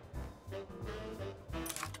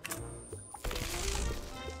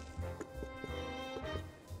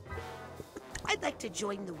 I'd like to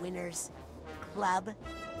join the winners club.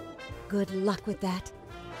 Good luck with that.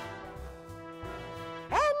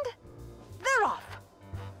 And they're off.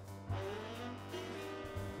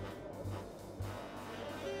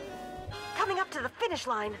 Coming up to the finish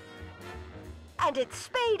line. And it's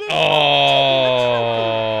Spade in full taking the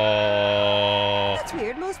trophy. That's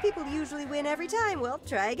weird. Most people usually win every time. Well,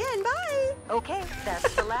 try again. Bye. Okay,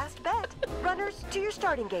 that's the last bet. Runners, to your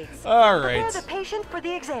starting gates. All right. Prepare the patient for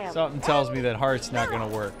the exam. Something tells me that heart's not going to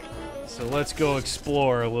work. So let's go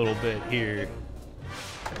explore a little bit here.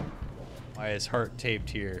 Why is heart taped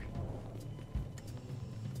here?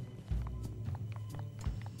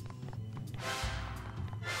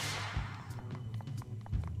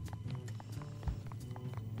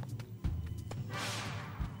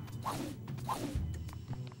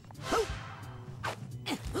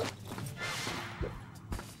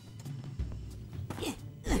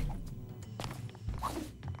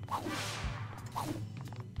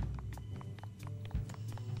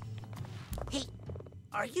 Hey,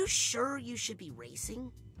 are you sure you should be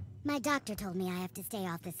racing? My doctor told me I have to stay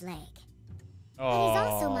off this leg. And he's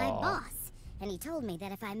also my boss, and he told me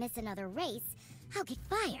that if I miss another race, I'll get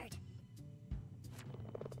fired.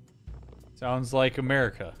 Sounds like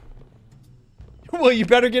America. Well, you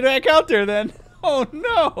better get back out there then. Oh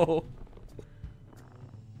no!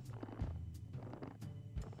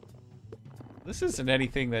 This isn't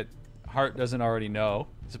anything that Hart doesn't already know.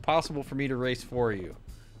 Is it possible for me to race for you?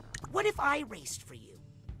 What if I raced for you?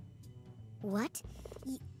 What?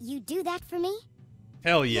 You do that for me?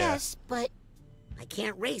 Hell yeah. Yes, but I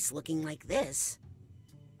can't race looking like this.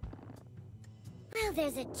 Well,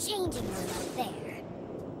 there's a changing room up there.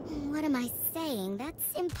 What am I saying?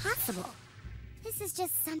 That's impossible. This is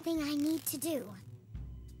just something I need to do.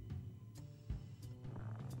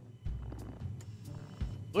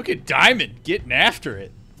 Look at Diamond getting after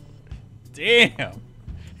it. Damn.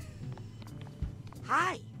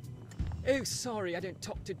 Hi. Oh, sorry, I don't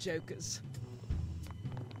talk to jokers.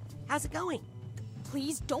 How's it going?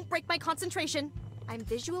 Please don't break my concentration. I'm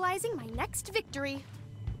visualizing my next victory.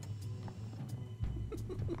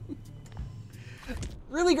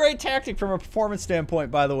 Really great tactic from a performance standpoint,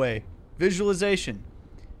 by the way. Visualization.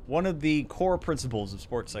 One of the core principles of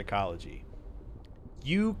sports psychology.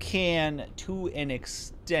 You can, to an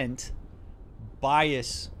extent,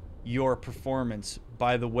 bias your performance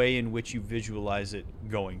by the way in which you visualize it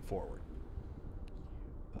going forward.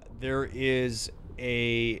 There is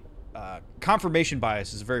a confirmation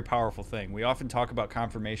bias is a very powerful thing. We often talk about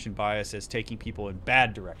confirmation bias as taking people in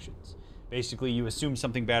bad directions. Basically, you assume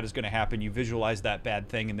something bad is going to happen, you visualize that bad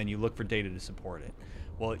thing, and then you look for data to support it.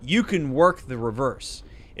 Well, you can work the reverse.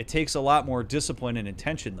 It takes a lot more discipline and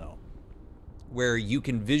intention, though, where you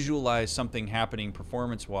can visualize something happening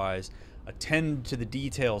performance-wise, attend to the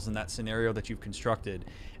details in that scenario that you've constructed,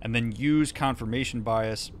 and then use confirmation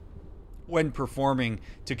bias when performing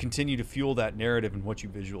to continue to fuel that narrative and what you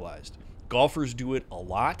visualized. Golfers do it a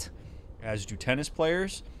lot, as do tennis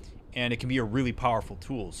players, and it can be a really powerful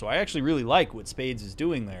tool. So I actually really like what Spades is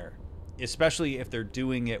doing there, especially if they're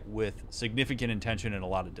doing it with significant intention and a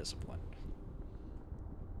lot of discipline.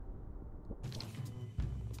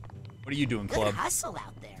 What are you doing, Club? Good hustle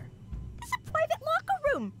out there. It's a private locker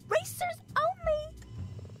room. Racers only.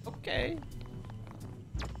 Okay.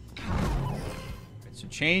 Right, so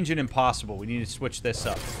change and impossible. We need to switch this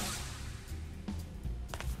up.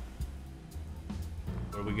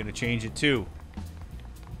 What are we going to change it to?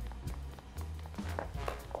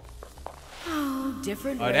 Oh,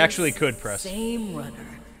 different It race, actually could press. Same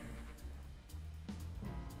runner.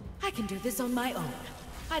 I can do this on my own.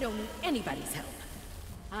 I don't need anybody's help.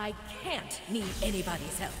 I can't need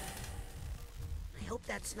anybody's help. I hope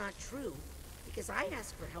that's not true, because I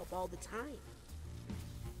ask for help all the time.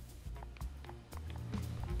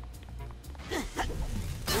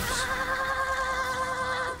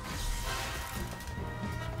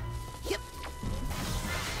 Yep.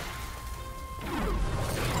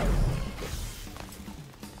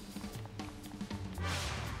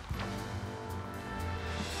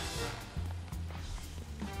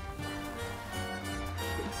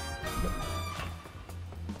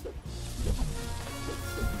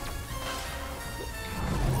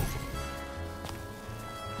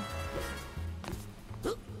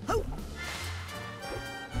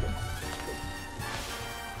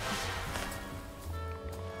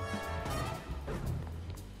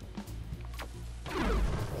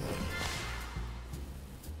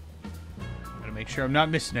 Gotta make sure I'm not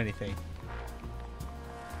missing anything.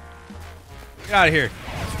 Get out of here.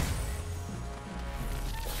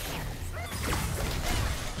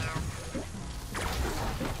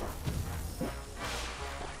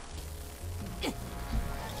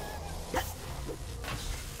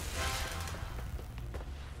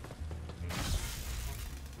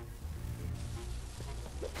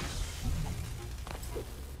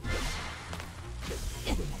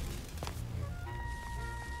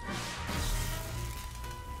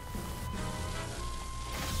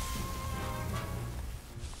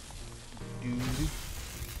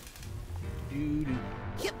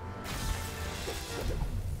 Yep.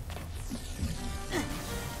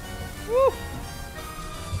 Woo.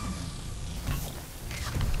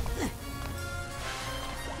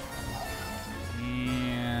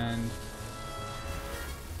 And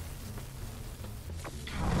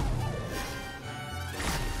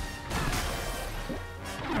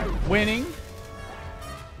winning.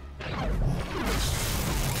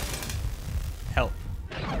 Help.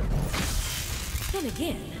 Then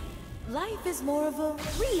again, life is more of a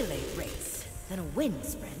relay race than a wind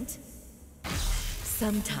sprint.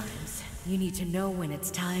 Sometimes you need to know when it's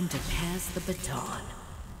time to pass the baton.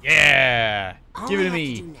 Yeah! Give it to All I me.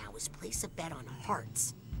 have to do now is place a bet on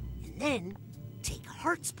Hearts, and then take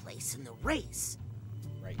Hearts' place in the race.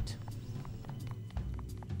 Right.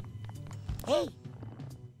 Hey!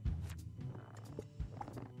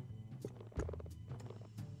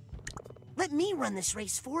 Let me run this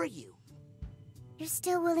race for you. You're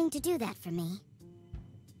still willing to do that for me?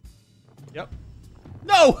 Yep.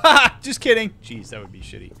 No! Ha! Just kidding. Jeez, that would be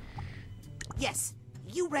shitty. Yes,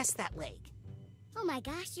 you rest that leg. Oh my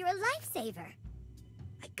gosh, you're a lifesaver.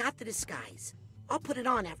 I got the disguise. I'll put it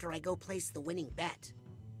on after I go place the winning bet.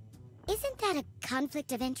 Isn't that a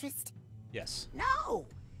conflict of interest? Yes. No!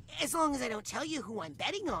 As long as I don't tell you who I'm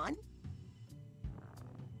betting on.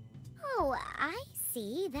 Oh, I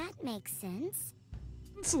see. That makes sense.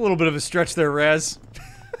 It's a little bit of a stretch there, Raz.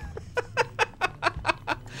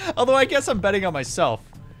 Although I guess I'm betting on myself.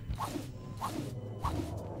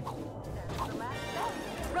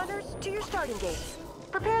 Runners to your starting gates.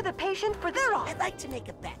 Prepare the patient for their off. I'd like to make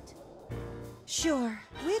a bet. Sure.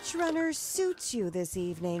 Which runner suits you this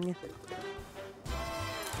evening?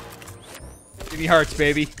 Give me hearts,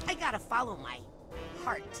 baby. I gotta follow my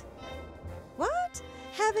heart. What?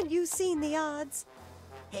 Haven't you seen the odds?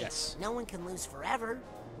 Hey, Yes. no one can lose forever,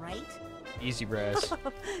 right? Easy, Raz.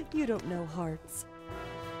 You don't know hearts.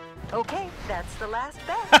 Okay, that's the last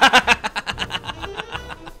bet.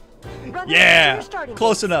 Runners to Yeah! your starting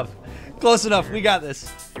Close gates. enough. Close enough. We got this.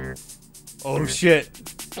 Oh, shit.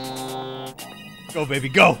 Go, baby,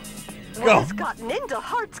 go. What Go. has gotten into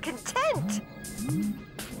Heart's content?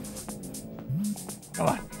 Come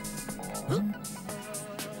on.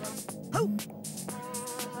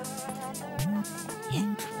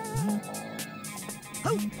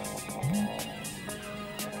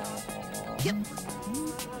 Yep.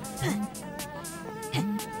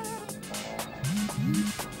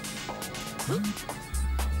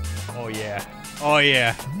 Oh, yeah. Oh,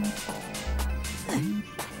 yeah.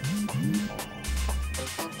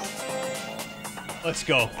 Let's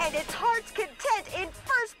go. And its heart's content in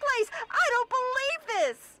first place. I don't believe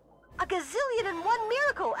this. A gazillion and one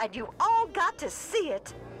miracle, and you all got to see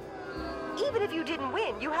it. Even if you didn't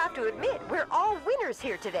win, you have to admit we're all winners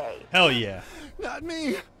here today. Hell yeah. Not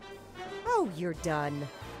me. Oh, you're done.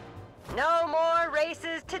 No more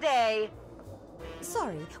races today.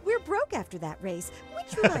 Sorry, we're broke after that race,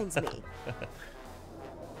 which reminds me.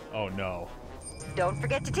 Oh no. Don't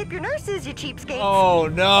forget to tip your nurses, you cheapskates. Oh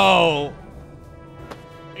no.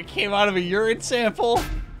 It came out of a urine sample.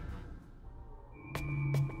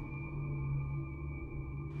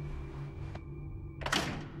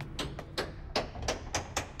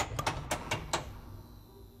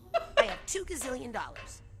 I have $2 gazillion.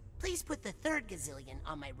 Please put the third gazillion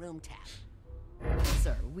on my room tab.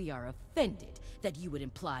 Sir, we are offended that you would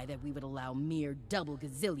imply that we would allow mere double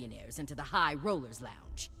gazillionaires into the High Rollers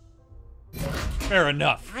Lounge. Fair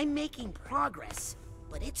enough. I'm making progress,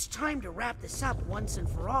 but it's time to wrap this up once and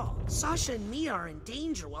for all. Sasha and me are in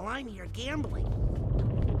danger while I'm here gambling.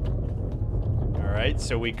 Alright,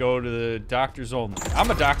 so we go to the doctor's only. I'm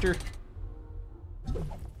a doctor.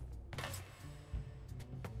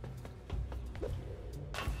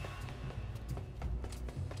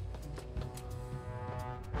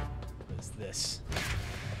 What is this?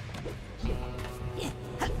 You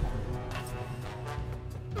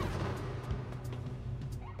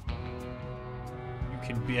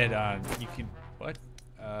can bid on. You can. What?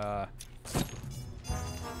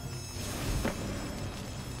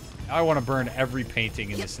 I want to burn every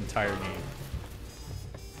painting in this entire game.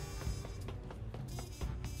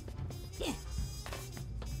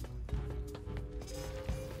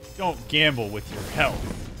 Don't gamble with your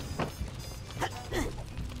health.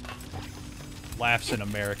 Laughs an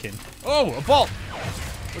American. Oh, a vault!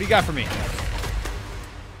 What do you got for me?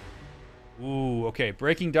 Ooh, okay.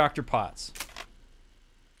 Breaking Dr. Potts.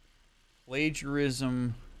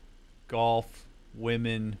 Plagiarism, golf,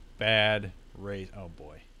 women, bad, race. Oh,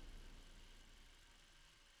 boy.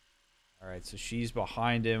 Alright, so she's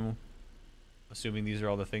behind him. Assuming these are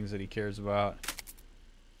all the things that he cares about.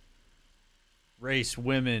 Race,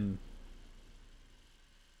 women,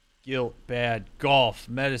 guilt, bad, golf,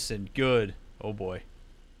 medicine, good. Oh boy.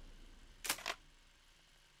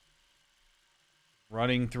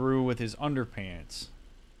 Running through with his underpants.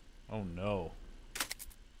 Oh no.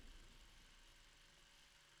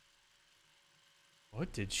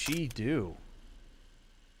 What did she do?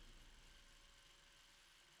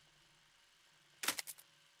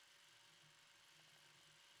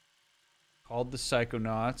 Called the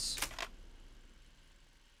Psychonauts.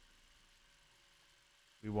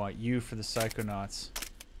 We want you for the Psychonauts.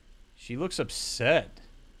 She looks upset.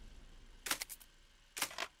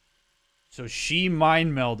 So she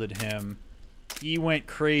mind melded him. He went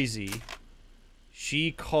crazy.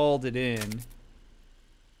 She called it in.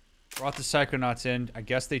 Brought the Psychonauts in. I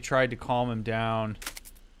guess they tried to calm him down.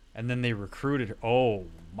 And then they recruited her. Oh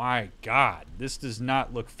my god. This does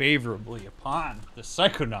not look favorably upon the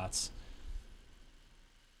Psychonauts.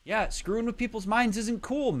 Yeah, screwing with people's minds isn't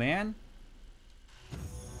cool, man.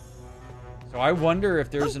 So I wonder if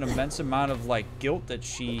there's an immense amount of, like, guilt that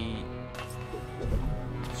she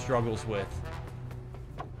struggles with.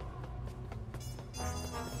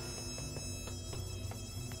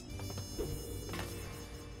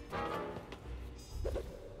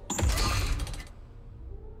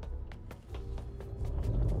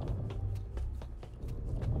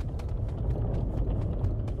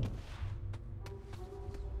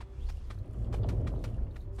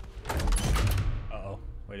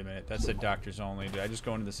 Wait a minute, that said doctors only. Did I just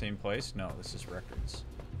go into the same place? No, this is records.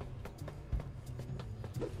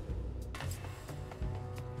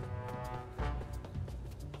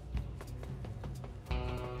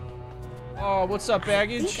 Oh, what's up,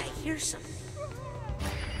 baggage? I think I hear something.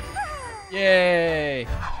 Yay!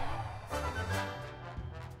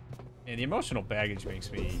 And the emotional baggage makes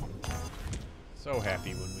me so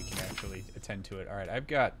happy when we can actually attend to it. Alright, I've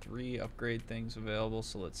got 3 upgrade things available,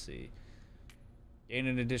 so let's see. Gain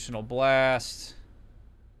an additional blast.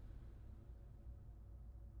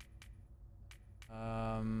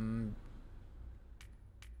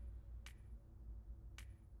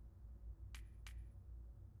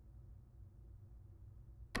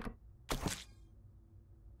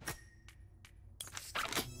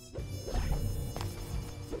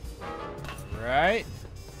 Right.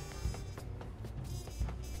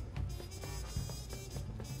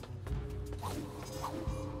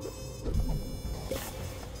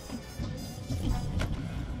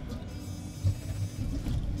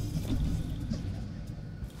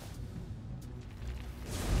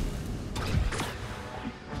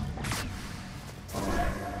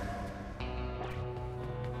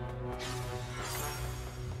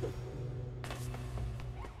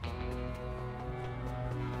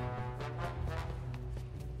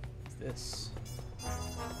 this?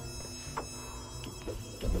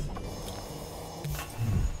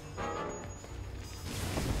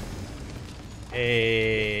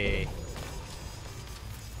 Hey.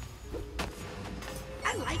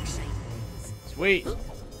 I like shiny. Sweet. All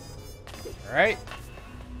right.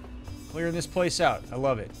 Clearing this place out. I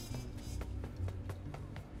love it.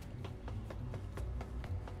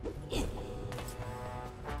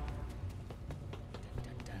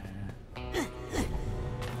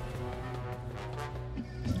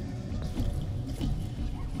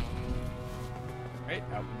 Right,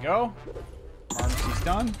 out we go. Pharmacy's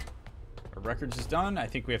done. Our records is done. I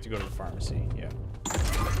think we have to go to the pharmacy. Yeah.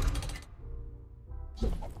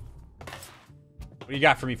 What do you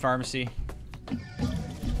got for me, pharmacy?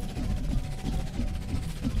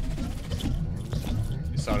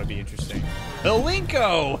 This ought to be interesting.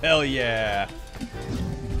 Palinko! Hell yeah!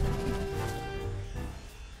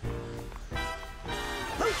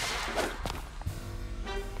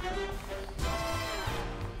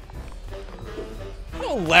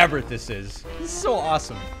 How elaborate this is. This is so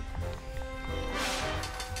awesome.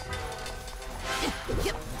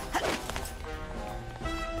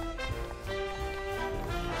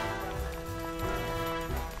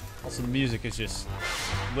 Also, the music is just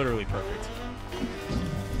literally perfect.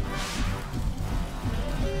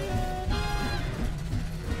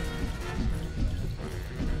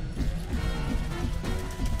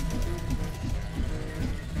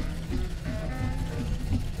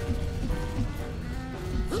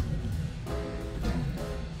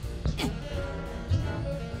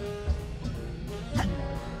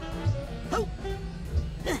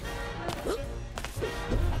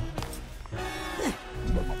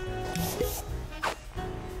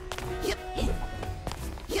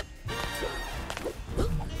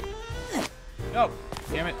 Oh,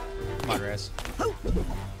 damn it. Come on, Raz. Oh!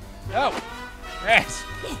 Raz!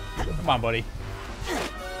 Come on, buddy. I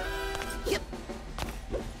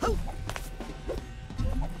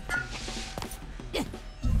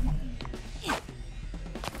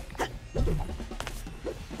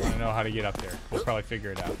don't know how to get up there. We'll probably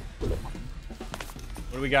figure it out.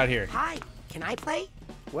 What do we got here? Hi, can I play?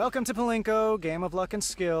 Welcome to Palinko, game of luck and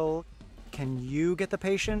skill. Can you get the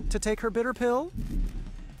patient to take her bitter pill?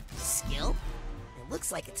 Skill? It looks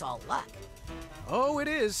like it's all luck. Oh, it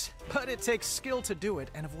is, but it takes skill to do it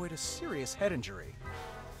and avoid a serious head injury.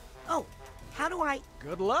 Oh, how do I...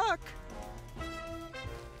 Good luck!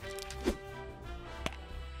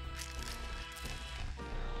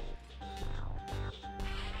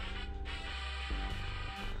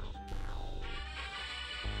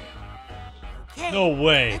 Okay, No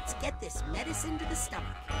way. Let's get this medicine to the stomach.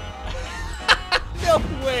 No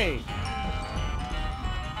way!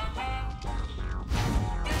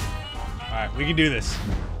 Alright, we can do this.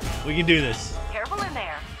 We can do this. Careful in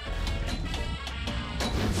there.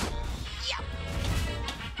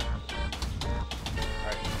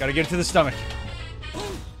 Alright, gotta get it to the stomach.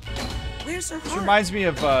 Where's her This heart? reminds me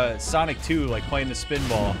of Sonic 2, like playing the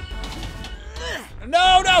spinball.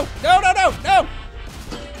 No, no! No, no, no! No!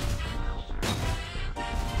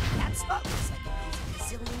 That spot looks like it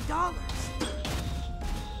pays $1 zillion.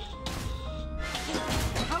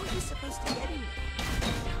 How are you supposed to get in there?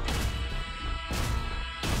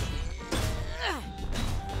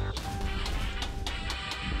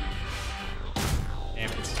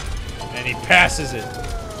 Damn it. And he passes it.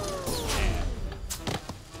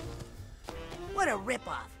 What a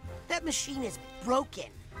ripoff. That machine is broken.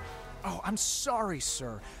 Oh, I'm sorry,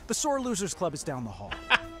 sir. The Sore Losers Club is down the hall.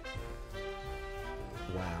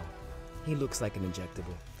 Wow. He looks like an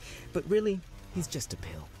injectable. But really, he's just a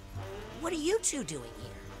pill. What are you two doing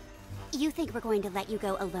here? You think we're going to let you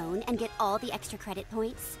go alone and get all the extra credit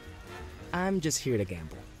points? I'm just here to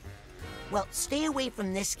gamble. Well, stay away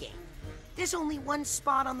from this game. There's only one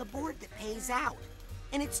spot on the board that pays out,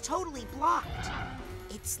 and it's totally blocked.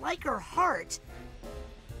 It's like her heart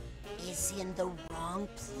is in the wrong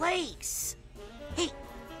place. Hey,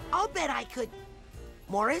 I'll bet I could...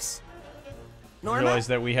 Morris? Norma? Realize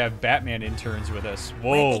that we have Batman interns with us.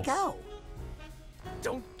 Whoa. Where'd they go?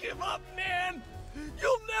 Don't give up, man!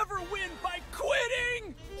 You'll never win by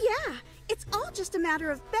quitting! Yeah, it's all just a matter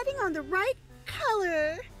of betting on the right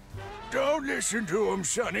color. Don't listen to him,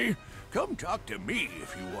 Sonny. Come talk to me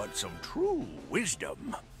if you want some true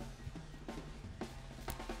wisdom.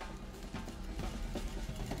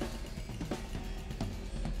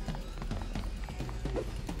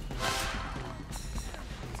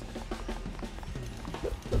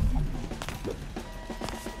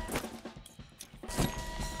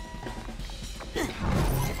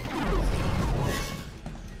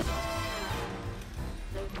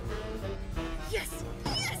 Yes,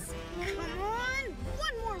 yes!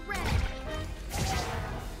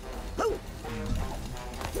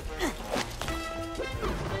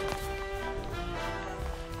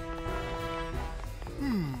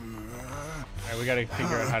 we gotta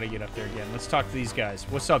figure out how to get up there again. Let's talk to these guys.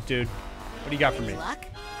 What's up, dude? What do you got for me? Luck?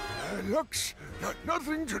 Luck's got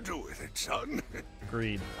nothing to do with it, son.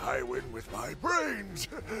 Agreed. I win with my brains.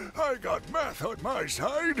 I got math on my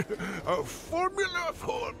side. A formula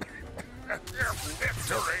for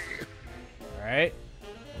victory. All right.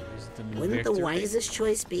 Wouldn't the wisest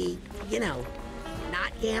choice be, you know,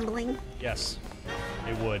 not gambling? Yes,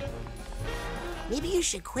 it would. Maybe you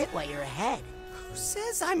should quit while you're ahead. Who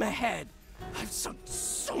says I'm ahead? I've sunk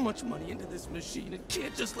so much money into this machine and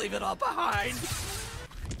can't just leave it all behind.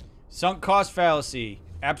 Sunk cost fallacy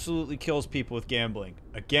absolutely kills people with gambling.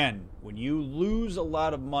 Again, when you lose a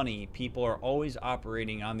lot of money, people are always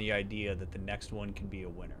operating on the idea that the next one can be a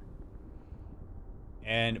winner.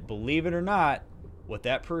 And believe it or not, what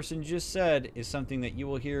that person just said is something that you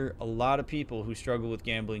will hear a lot of people who struggle with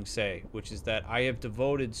gambling say, which is that I have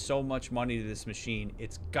devoted so much money to this machine,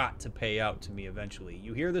 it's got to pay out to me eventually.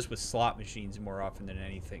 You hear this with slot machines more often than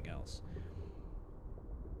anything else.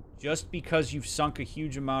 Just because you've sunk a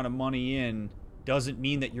huge amount of money in doesn't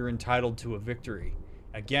mean that you're entitled to a victory.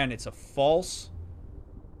 Again, it's a false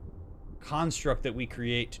construct that we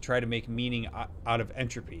create to try to make meaning out of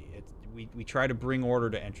entropy. We try to bring order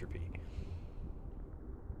to entropy.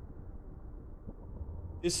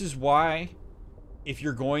 This is why, if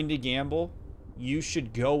you're going to gamble, you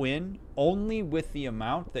should go in only with the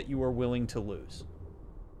amount that you are willing to lose.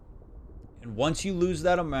 And once you lose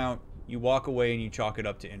that amount, you walk away and you chalk it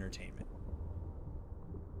up to entertainment.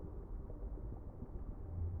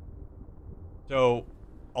 So,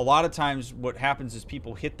 a lot of times what happens is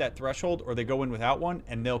people hit that threshold or they go in without one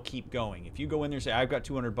and they'll keep going. If you go in there and say, I've got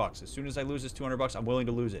 $200. As soon as I lose this $200, I'm willing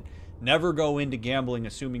to lose it. Never go into gambling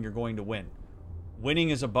assuming you're going to win.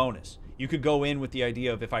 Winning is a bonus. You could go in with the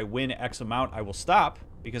idea of if I win X amount, I will stop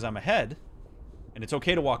because I'm ahead. And it's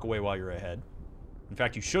okay to walk away while you're ahead. In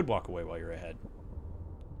fact, you should walk away while you're ahead.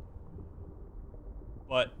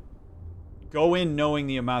 But go in knowing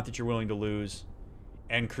the amount that you're willing to lose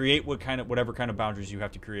and create whatever kind of boundaries you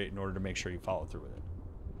have to create in order to make sure you follow through with it.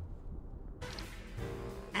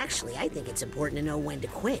 Actually, I think it's important to know when to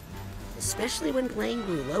quit, especially when playing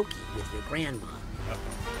Blue Loki with your grandma.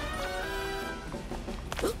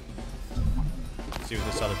 See what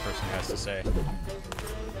this other person has to say.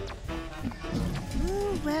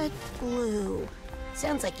 Blue, red, blue.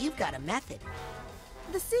 Sounds like you've got a method.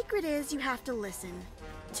 The secret is you have to listen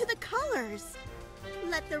to the colors.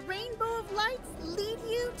 Let the rainbow of lights lead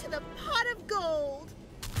you to the pot of gold.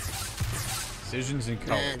 Decisions and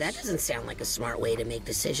colors. That doesn't sound like a smart way to make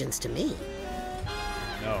decisions to me.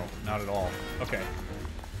 No, not at all. Okay.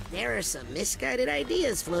 There are some misguided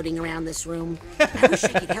ideas floating around this room. I wish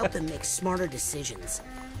I could help them make smarter decisions.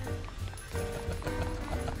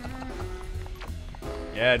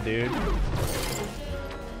 Yeah, dude.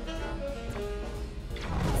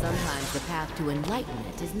 Sometimes the path to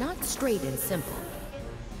enlightenment is not straight and simple.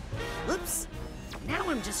 Oops. Now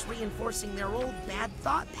I'm just reinforcing their old bad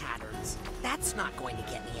thought patterns. That's not going to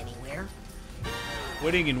get me anywhere.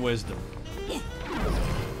 Winning in wisdom.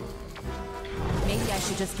 Maybe I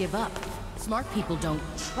should just give up. Smart people don't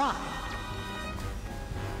try.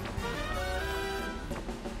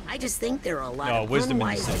 I just think there are a lot of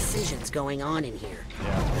unwise decisions going on in here.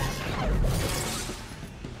 Yeah.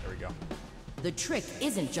 There we go. The trick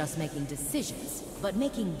isn't just making decisions, but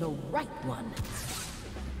making the right one.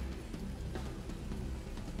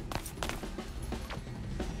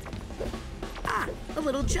 Ah, a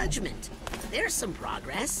little judgment. There's some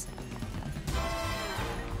progress.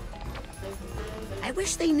 I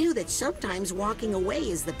wish they knew that sometimes walking away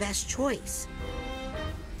is the best choice.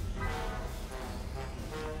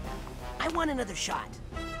 I want another shot.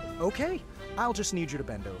 Okay, I'll just need you to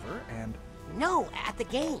bend over and... No, at the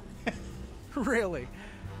game. Really?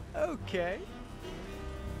 Okay.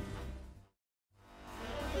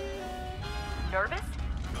 Nervous?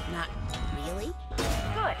 Not really.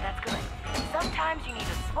 Good, that's good. Sometimes you need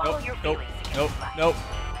to swallow your feelings to get through life. Nope.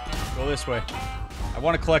 Go this way. I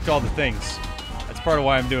want to collect all the things. That's part of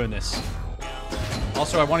why I'm doing this.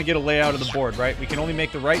 Also, I want to get a layout of the board, right? We can only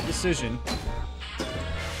make the right decision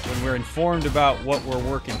when we're informed about what we're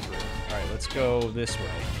working through. All right, let's go this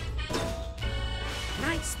way.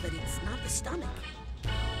 Nice, but it's not the stomach.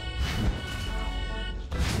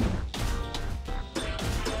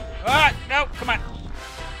 Ah, no, come on.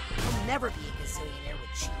 I'll never be a gazillionaire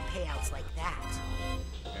with cheap payouts like that.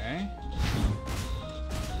 Okay.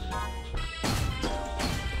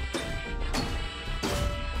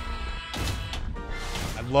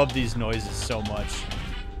 I love these noises so much.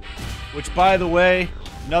 Which, by the way,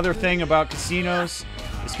 another thing about casinos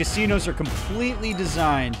is casinos are completely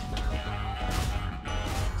designed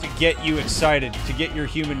to get you excited, to get your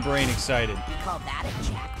human brain excited. You call that a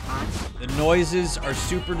jackpot? The noises are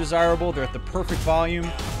super desirable. They're at the perfect volume.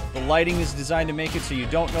 The lighting is designed to make it so you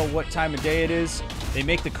don't know what time of day it is. They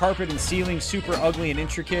make the carpet and ceiling super ugly and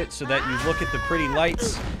intricate so that you look at the pretty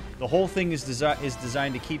lights. The whole thing is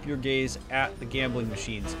designed to keep your gaze at the gambling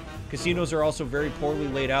machines. Casinos are also very poorly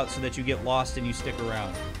laid out so that you get lost and you stick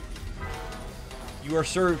around. You are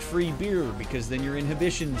served free beer because then your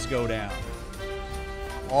inhibitions go down.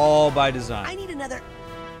 All by design. I need another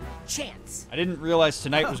chance. I didn't realize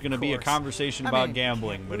tonight was going to be a conversation about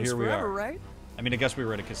gambling, but here we are. Right? I mean, I guess we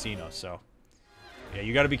were at a casino, so. Yeah,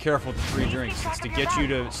 you got to be careful with the free drinks. It's to get you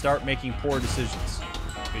to start making poor decisions.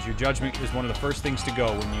 Because your judgment is one of the first things to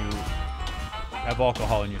go when you have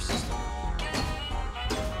alcohol in your system.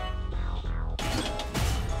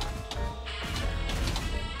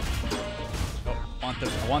 Oh,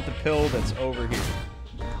 I want the pill that's over here.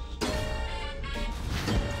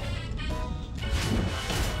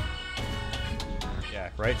 Yeah,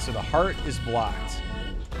 right? So the heart is blocked.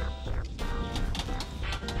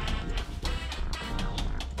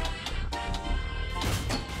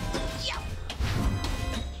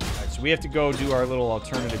 We have to go do our little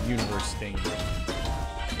alternative universe thing.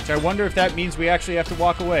 Which I wonder if that means we actually have to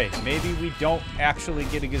walk away. Maybe we don't actually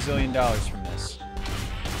get $1 gazillion from this.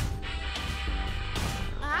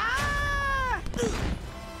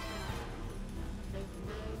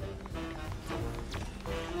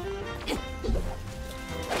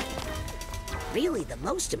 Really, the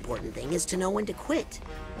most important thing is to know when to quit.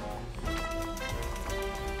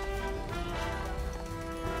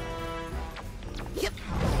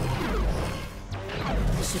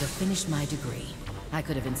 I should have finished my degree. I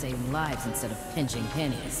could have been saving lives instead of pinching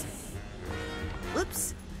pennies.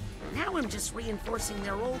 Whoops. Now I'm just reinforcing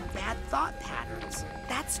their old bad thought patterns.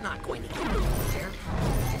 That's not going to get me anywhere.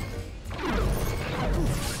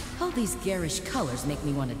 All these garish colors make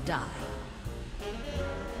me want to die.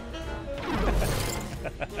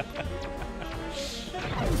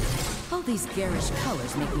 All these garish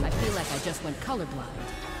colors make me... I feel like I just went colorblind.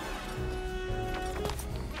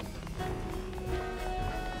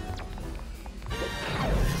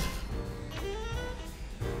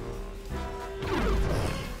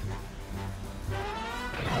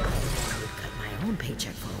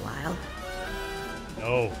 Paycheck for a while.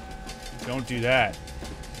 No, don't do that.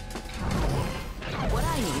 What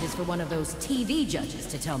I need is for one of those TV judges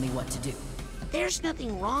to tell me what to do. There's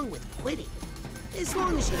nothing wrong with quitting, as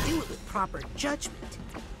long as you do it with proper judgment.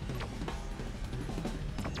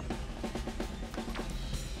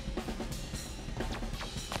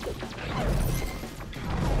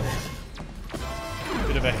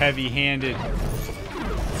 Bit of a heavy-handed.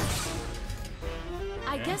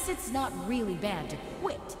 I guess it's not really bad to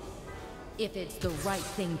quit, if it's the right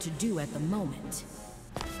thing to do at the moment.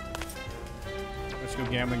 Let's go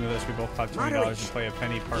gambling with us. We both have $20 and play a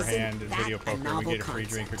penny per hand in video poker. We get a free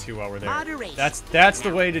drink or two while we're there. That's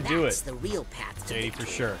the way to do it. The real path to JD, for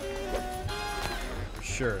sure. For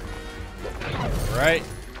sure. All right.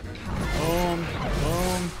 Boom.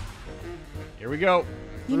 Boom. Here we go.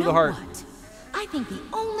 Through the heart. What? I think the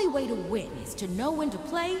only way to win is to know when to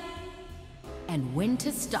play and when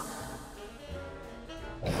to stop.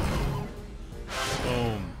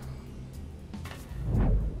 Boom.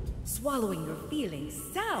 Swallowing your feelings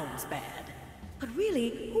sounds bad, but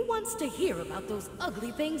really, who wants to hear about those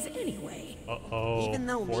ugly things anyway? Uh-oh, Even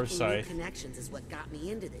though foresight. making new connections is what got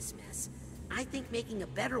me into this mess, I think making a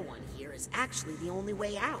better one here is actually the only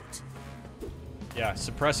way out. Yeah,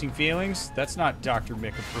 suppressing feelings? That's not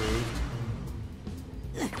DrMick approved.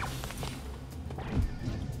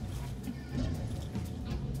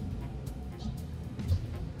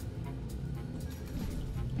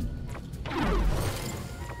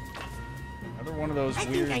 Another one of those I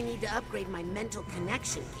weird... think I need to upgrade my mental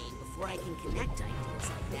connection game before I can connect ideas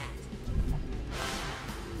like that.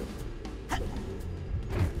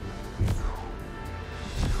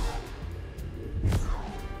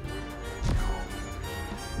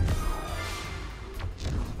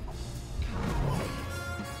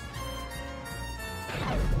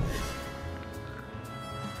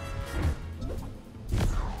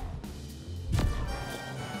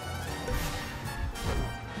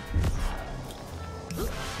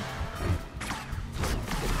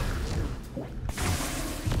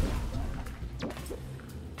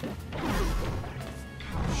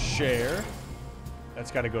 Share.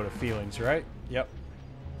 That's got to go to feelings, right? Yep.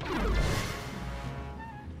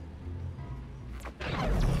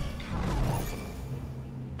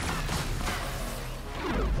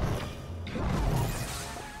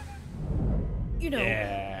 You know,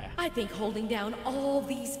 yeah. I think holding down all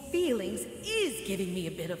these feelings is giving me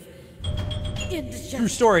a bit of indigestion. True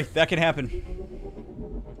story. That can happen.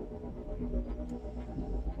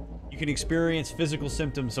 You can experience physical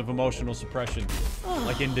symptoms of emotional suppression,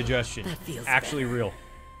 like indigestion. That feels actually better. real.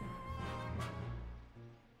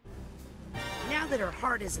 Now that her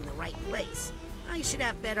heart is in the right place, I should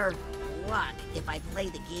have better luck if I play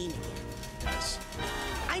the game again. Nice.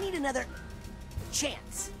 I need another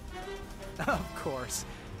chance. Of course.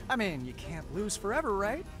 I mean, you can't lose forever,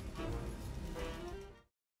 right?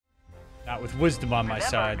 Not with wisdom on my Remember,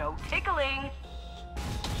 side. no tickling.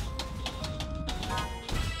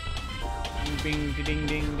 Ding, ding, ding,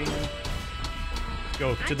 ding, ding.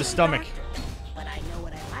 Go to the stomach. But I know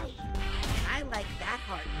what I like. I like that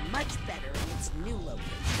heart much better in its new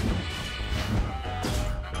location.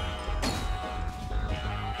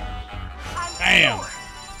 Bam!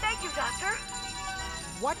 Thank you, Doctor.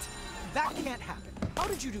 What? That can't happen. How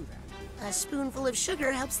did you do that? A spoonful of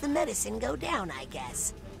sugar helps the medicine go down, I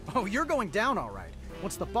guess. Oh, you're going down all right.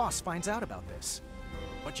 Once the boss finds out about this.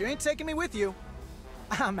 But you ain't taking me with you.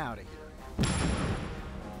 I'm out of here.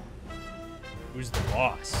 Who's the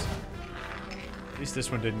boss? At least this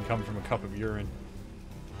one didn't come from a cup of urine.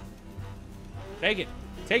 Take it.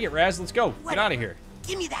 Take it, Raz. Let's go. Get out of here.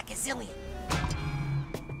 Give me that gazillion.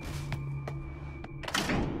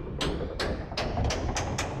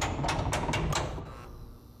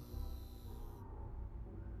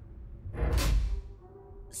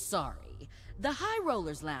 Sorry. The High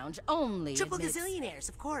Rollers Lounge only Triple admits... gazillionaires,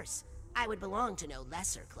 of course. I would belong to no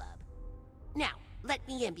lesser club. Now, let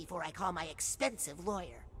me in before I call my expensive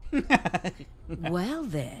lawyer. Well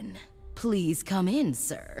then, please come in,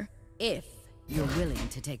 sir. If you're willing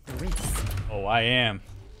to take the risk. Oh, I am.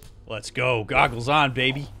 Let's go. Goggles on,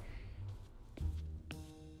 baby.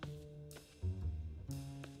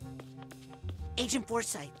 Agent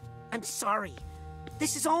Forsyth, I'm sorry.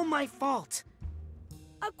 This is all my fault.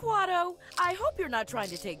 Aquato, I hope you're not trying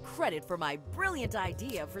to take credit for my brilliant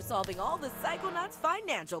idea for solving all the Psychonauts'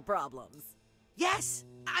 financial problems. Yes!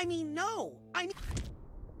 I mean, no!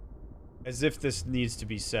 As if this needs to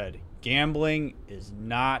be said. Gambling is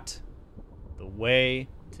not the way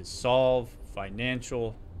to solve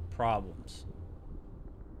financial problems.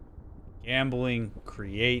 Gambling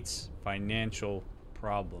creates financial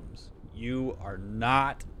problems. You are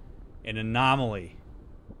not an anomaly.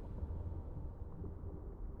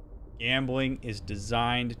 Gambling is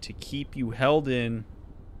designed to keep you held in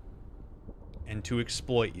and to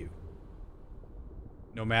exploit you.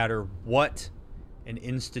 No matter what an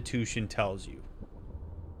institution tells you.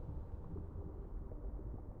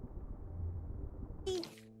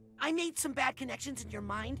 I made some bad connections in your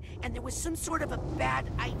mind, and there was some sort of a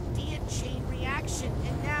bad idea chain reaction,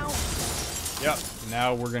 and now... Yep,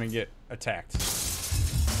 now we're gonna get attacked.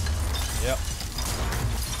 Yep.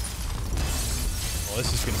 Well,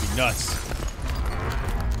 this is gonna be nuts.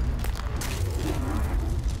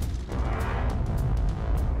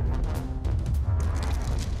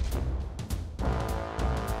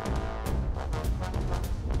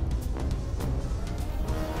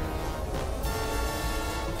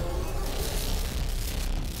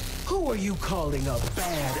 Who are you calling a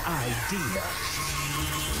bad idea?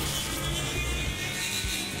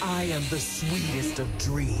 I am the sweetest of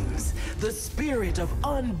dreams, the spirit of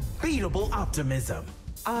unbeatable optimism.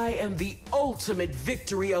 I am the ultimate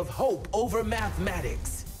victory of hope over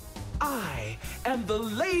mathematics. I am the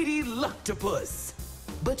Lady Luctopus,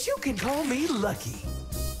 but you can call me Lucky.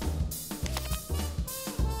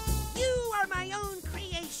 You are my own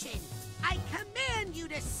creation. I command you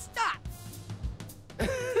to stop. It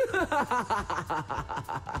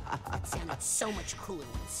sounded so much cooler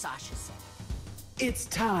when Sasha said it. It's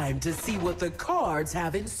time to see what the cards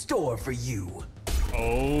have in store for you.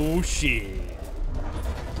 Oh, shit.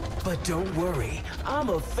 But don't worry, I'm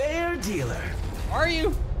a fair dealer. Are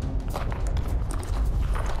you?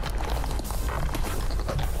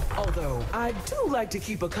 Although, I do like to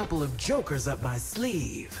keep a couple of jokers up my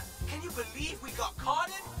sleeve. Can you believe we got caught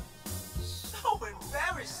in? So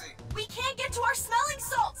embarrassing. We can't get to our smelling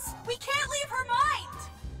salts. We can't leave her mind.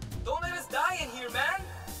 Don't let us die in here, man.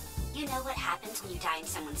 You know what happens when you die in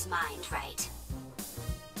someone's mind, right?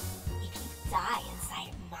 If you die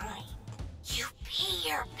inside mine, you pee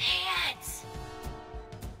your pants.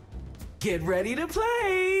 Get ready to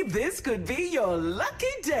play! This could be your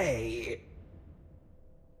lucky day!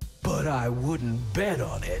 But I wouldn't bet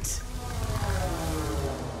on it.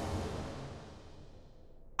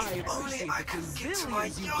 I appreciate the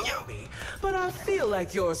gazillions you gave me, but I feel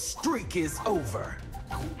like your streak is over.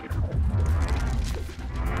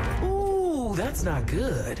 Ooh, that's not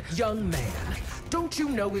good. Young man, Don't you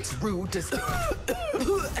know it's rude to... This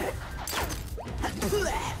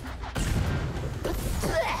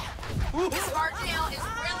cartwheel is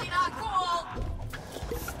really not cool.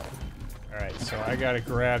 Alright, so I gotta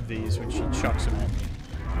grab these when she chucks them at me.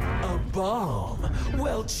 A bomb?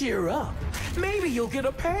 Well, cheer up. Maybe you'll get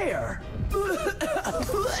a pair. Really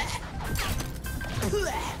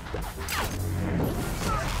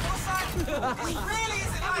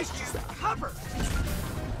is an ice cube cover.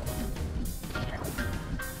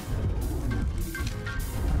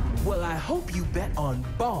 Well, I hope you bet on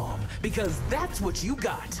bomb, because that's what you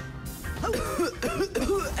got. Raz,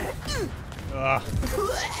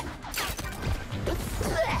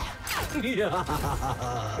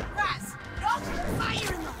 knock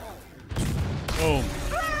fire in the hole. Boom.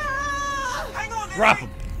 Hang on, Drop him.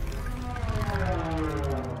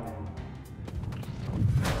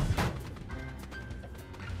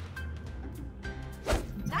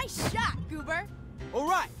 Nice shot, Goober. All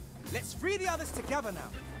right, let's free the others together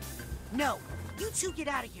now. No, you two get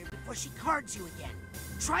out of here before she cards you again.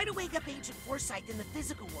 Try to wake up Agent Forsyth in the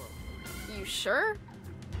physical world. You sure?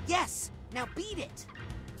 Yes, now beat it.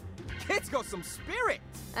 Kid's got some spirit.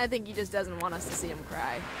 I think he just doesn't want us to see him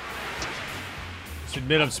cry. Just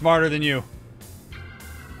admit I'm smarter than you.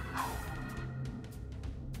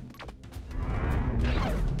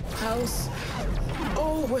 House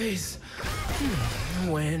always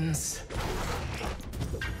wins.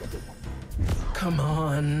 Come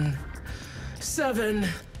on. 7.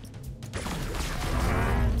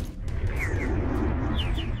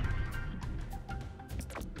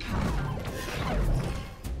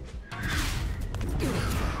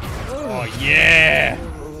 Oh, yeah!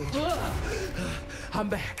 I'm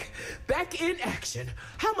back. Back in action.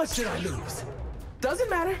 How much did I lose? Doesn't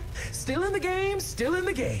matter. Still in the game, still in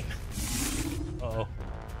the game. Uh-oh.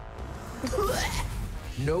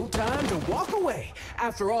 No time to walk away.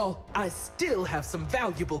 After all, I still have some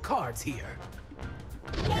valuable cards here.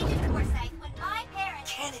 Agent Forsyth, when my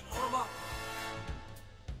parents... Can it, Norma?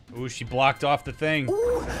 Ooh, she blocked off the thing.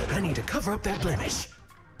 Ooh, I need to cover up that blemish.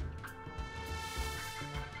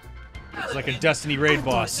 It's like a Destiny raid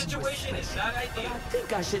boss. Situation is not ideal. I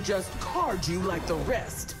think I should just card you like the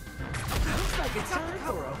rest. Looks like it's time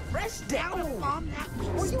for a fresh down.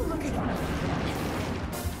 What are you looking at?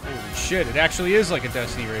 Holy shit, it actually is like a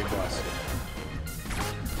Destiny raid boss.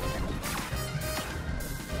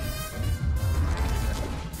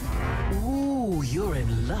 Ooh, you're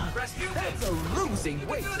in luck. That's a losing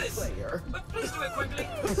weight player. But please do it quickly.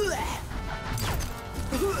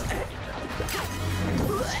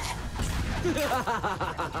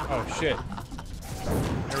 Oh shit.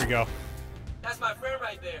 There we go. That's my friend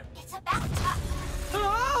right there. It's about time.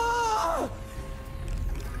 Ah!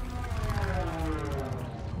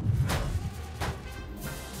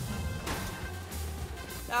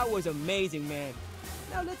 That was amazing, man.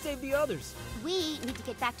 Now let's save the others. We need to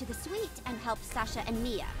get back to the suite and help Sasha and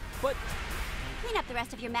Mia. But Clean up the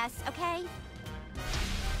rest of your mess, okay?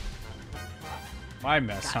 My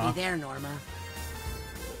mess, Got huh? me there, Norma.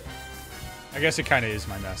 I guess it kind of is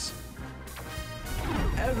my mess.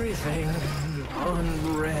 Everything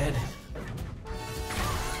on red.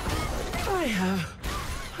 I have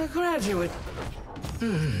a graduate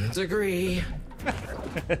degree.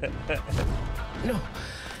 No,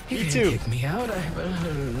 you Me can't too. kick me out.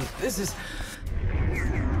 This is.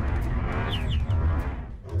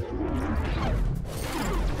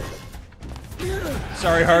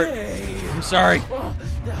 Sorry, Hart. Hey. I'm sorry. Oh,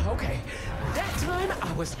 okay, that time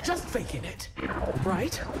I was just faking it.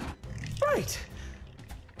 Right? Right.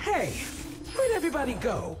 Hey, where'd everybody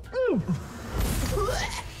go?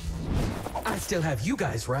 I still have you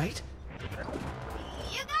guys, right?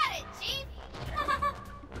 You got it, Chief.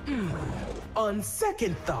 On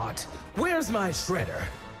second thought, where's my shredder?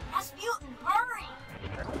 Rasputin, hurry.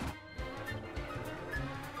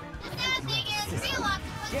 The sad thing is, real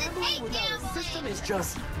octopus hate gambling. System is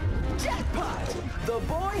just jackpot. The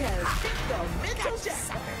boy has hit the mental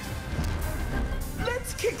jackpot.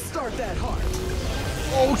 Let's kickstart that heart.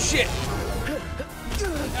 Oh shit.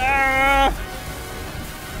 Ah!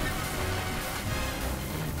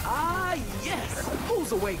 Ah, yes.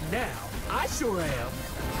 Who's awake now? I sure am.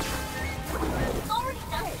 We've already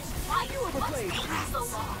done this twice. You ever What's played taking so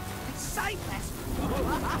long? Side quest.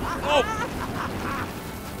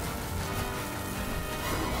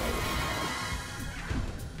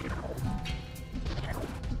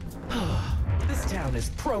 This town is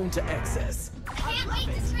prone to excess. Can't wait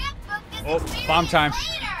to scrapbook this Oh, experience bomb time.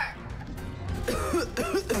 later.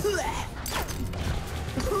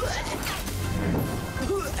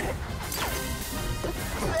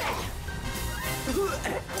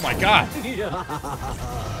 Oh my God. Oh,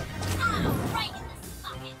 right in the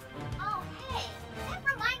socket. Oh, hey, that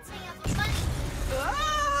reminds me of a funny...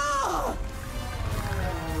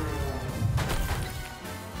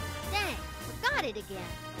 Dang, forgot it again.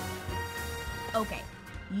 Okay,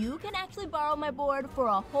 you can actually borrow my board for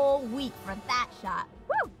a whole week for that shot.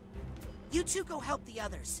 Woo! You two go help the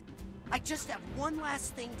others. I just have one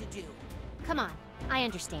last thing to do. Come on, I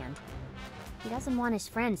understand. He doesn't want his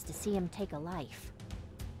friends to see him take a life.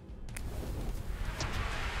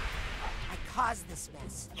 I caused this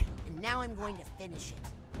mess, and now I'm going to finish it.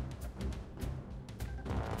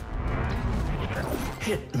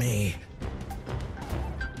 Hit me.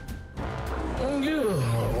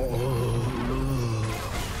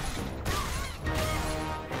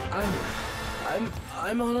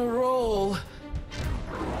 I'm on a roll.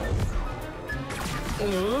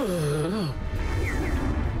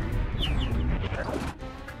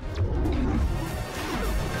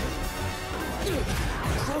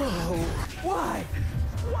 Why?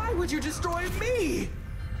 Why would you destroy me?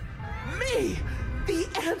 Me, the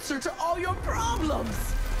answer to all your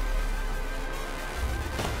problems.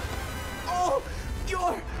 All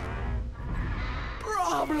your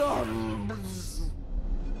problems.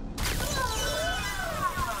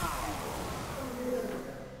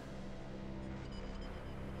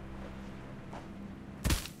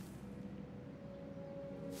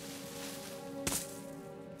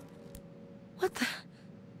 What the?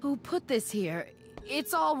 Who put this here?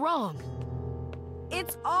 It's all wrong.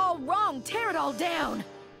 It's all wrong. Tear it all down.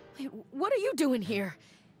 Wait, what are you doing here?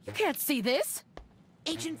 You can't see this.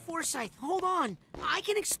 Agent Forsyth, hold on. I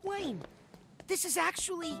can explain. This is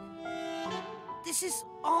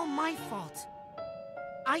all my fault.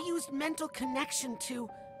 I used mental connection to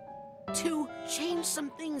change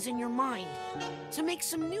some things in your mind, to make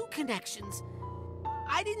some new connections.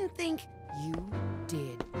 I didn't think... You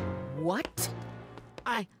did what?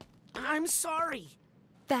 I'm sorry.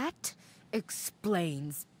 That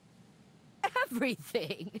explains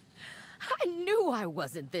everything. I knew I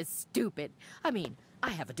wasn't this stupid. I mean,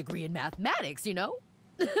 I have a degree in mathematics, you know?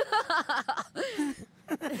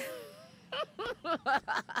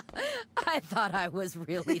 I thought I was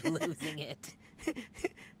really losing it.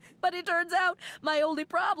 But it turns out my only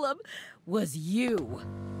problem was you.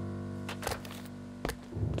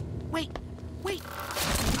 Wait.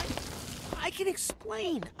 I can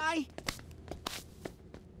explain.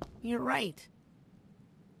 You're right.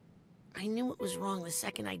 I knew it was wrong the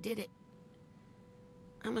second I did it.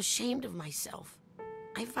 I'm ashamed of myself.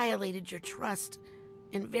 I violated your trust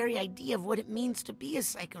and very idea of what it means to be a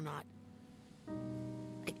psychonaut.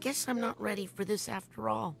 I guess I'm not ready for this after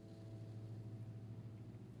all.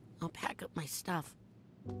 I'll pack up my stuff.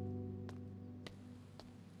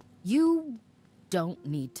 You don't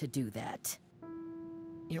need to do that.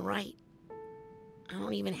 You're right. I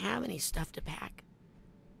don't even have any stuff to pack.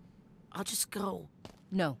 I'll just go.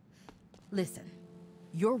 No. Listen.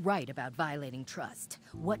 You're right about violating trust.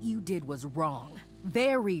 What you did was wrong.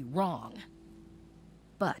 Very wrong.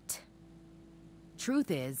 But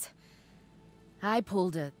truth is, I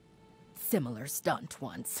pulled a similar stunt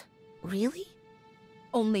once. Really?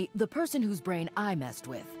 Only the person whose brain I messed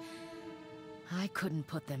with, I couldn't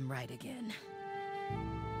put them right again.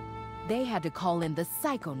 They had to call in the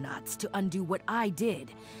Psychonauts to undo what I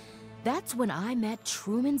did. That's when I met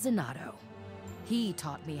Truman Zanato. He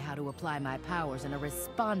taught me how to apply my powers in a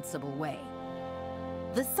responsible way.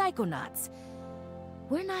 The Psychonauts,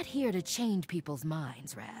 we're not here to change people's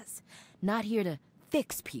minds, Raz. Not here to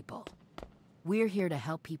fix people. We're here to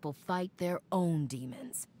help people fight their own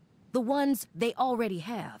demons. The ones they already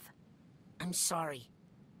have. I'm sorry.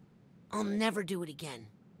 I'll never do it again.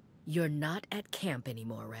 You're not at camp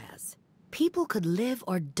anymore, Raz. People could live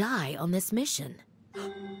or die on this mission.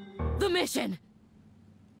 The mission!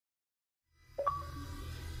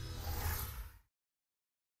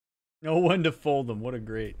 No one to fold them. What a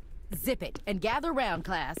great... Zip it and gather round,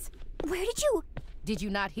 class. Where did you... Did you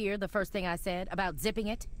not hear the first thing I said about zipping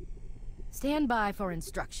it? Stand by for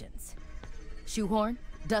instructions. Shoehorn,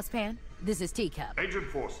 dustpan, this is Teacup. Agent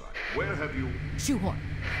Forsyth, where have you... Shoehorn,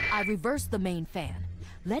 I reversed the main fan.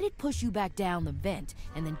 Let it push you back down the vent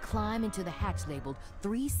and then climb into the hatch labeled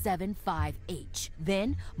 375H.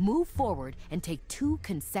 Then move forward and take 2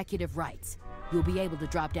 consecutive rights. You'll be able to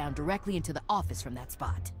drop down directly into the office from that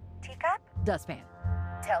spot. Teacup? Dustpan,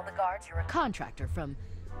 tell the guards you're a contractor from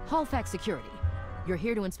Halifax Security. You're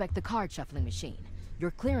here to inspect the card shuffling machine.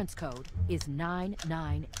 Your clearance code is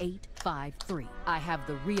 99853. I have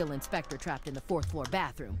the real inspector trapped in the 4th floor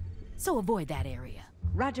bathroom, so avoid that area.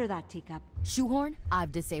 Roger that, Teacup. Shoehorn,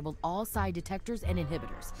 I've disabled all side detectors and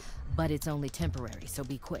inhibitors, But it's only temporary, so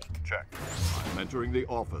be quick. Check. I'm entering the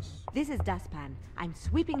office. This is Dustpan. I'm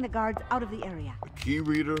sweeping the guards out of the area. The key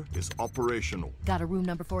reader is operational. Got a room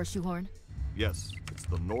number for us, Shoehorn? Yes, it's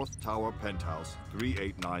the North Tower Penthouse,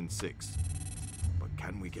 3896. But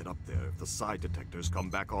can we get up there if the side detectors come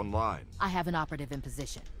back online? I have an operative in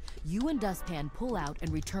position. You and Dustpan pull out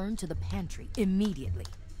and return to the pantry immediately.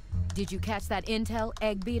 Did you catch that intel,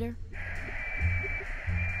 Egg Beater?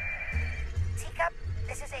 Teacup,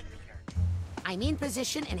 this is Egg Beater. I'm in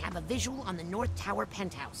position and have a visual on the North Tower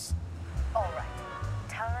Penthouse. All right.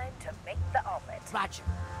 Time to make the omelet. Roger.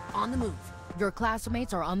 On the move. Your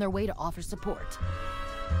classmates are on their way to offer support.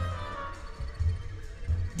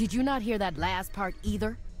 Did you not hear that last part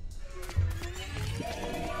either?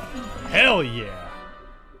 Hell yeah!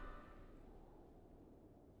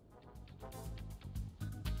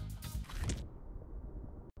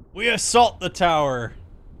 We assault the tower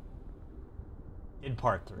in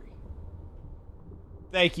part 3.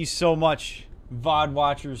 Thank you so much, VOD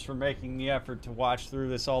watchers, for making the effort to watch through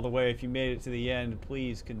this all the way. If you made it to the end,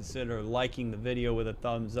 please consider liking the video with a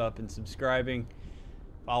thumbs up and subscribing.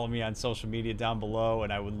 Follow me on social media down below,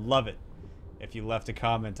 and I would love it if you left a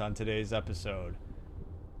comment on today's episode.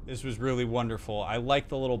 This was really wonderful. I like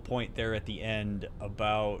the little point there at the end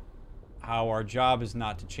about how our job is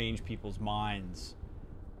not to change people's minds.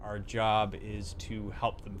 Our job is to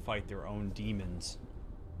help them fight their own demons.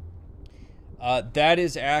 That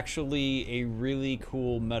is actually a really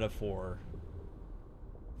cool metaphor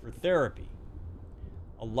for therapy.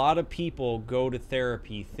 A lot of people go to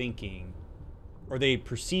therapy thinking, or they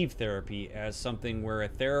perceive therapy as something where a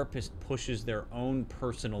therapist pushes their own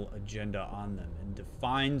personal agenda on them and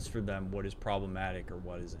defines for them what is problematic or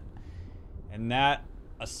what isn't. And that,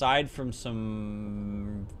 aside from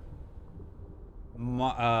some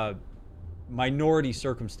minority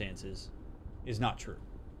circumstances, is not true.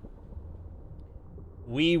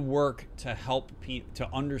 We work to help to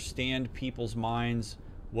understand people's minds,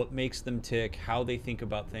 what makes them tick, how they think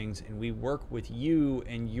about things, and we work with you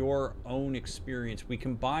and your own experience. We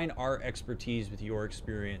combine our expertise with your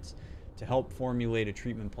experience to help formulate a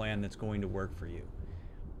treatment plan that's going to work for you.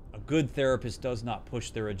 A good therapist does not push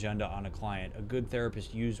their agenda on a client. A good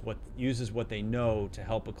therapist uses what they know to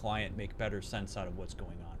help a client make better sense out of what's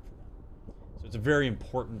going on for them. So it's a very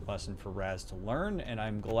important lesson for Raz to learn, and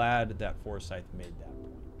I'm glad that Forsyth made that point.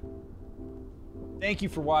 Thank you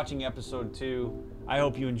for watching episode 2. I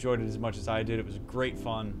hope you enjoyed it as much as I did. It was great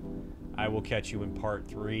fun. I will catch you in part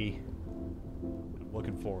 3. I'm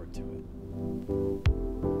looking forward to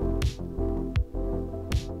it.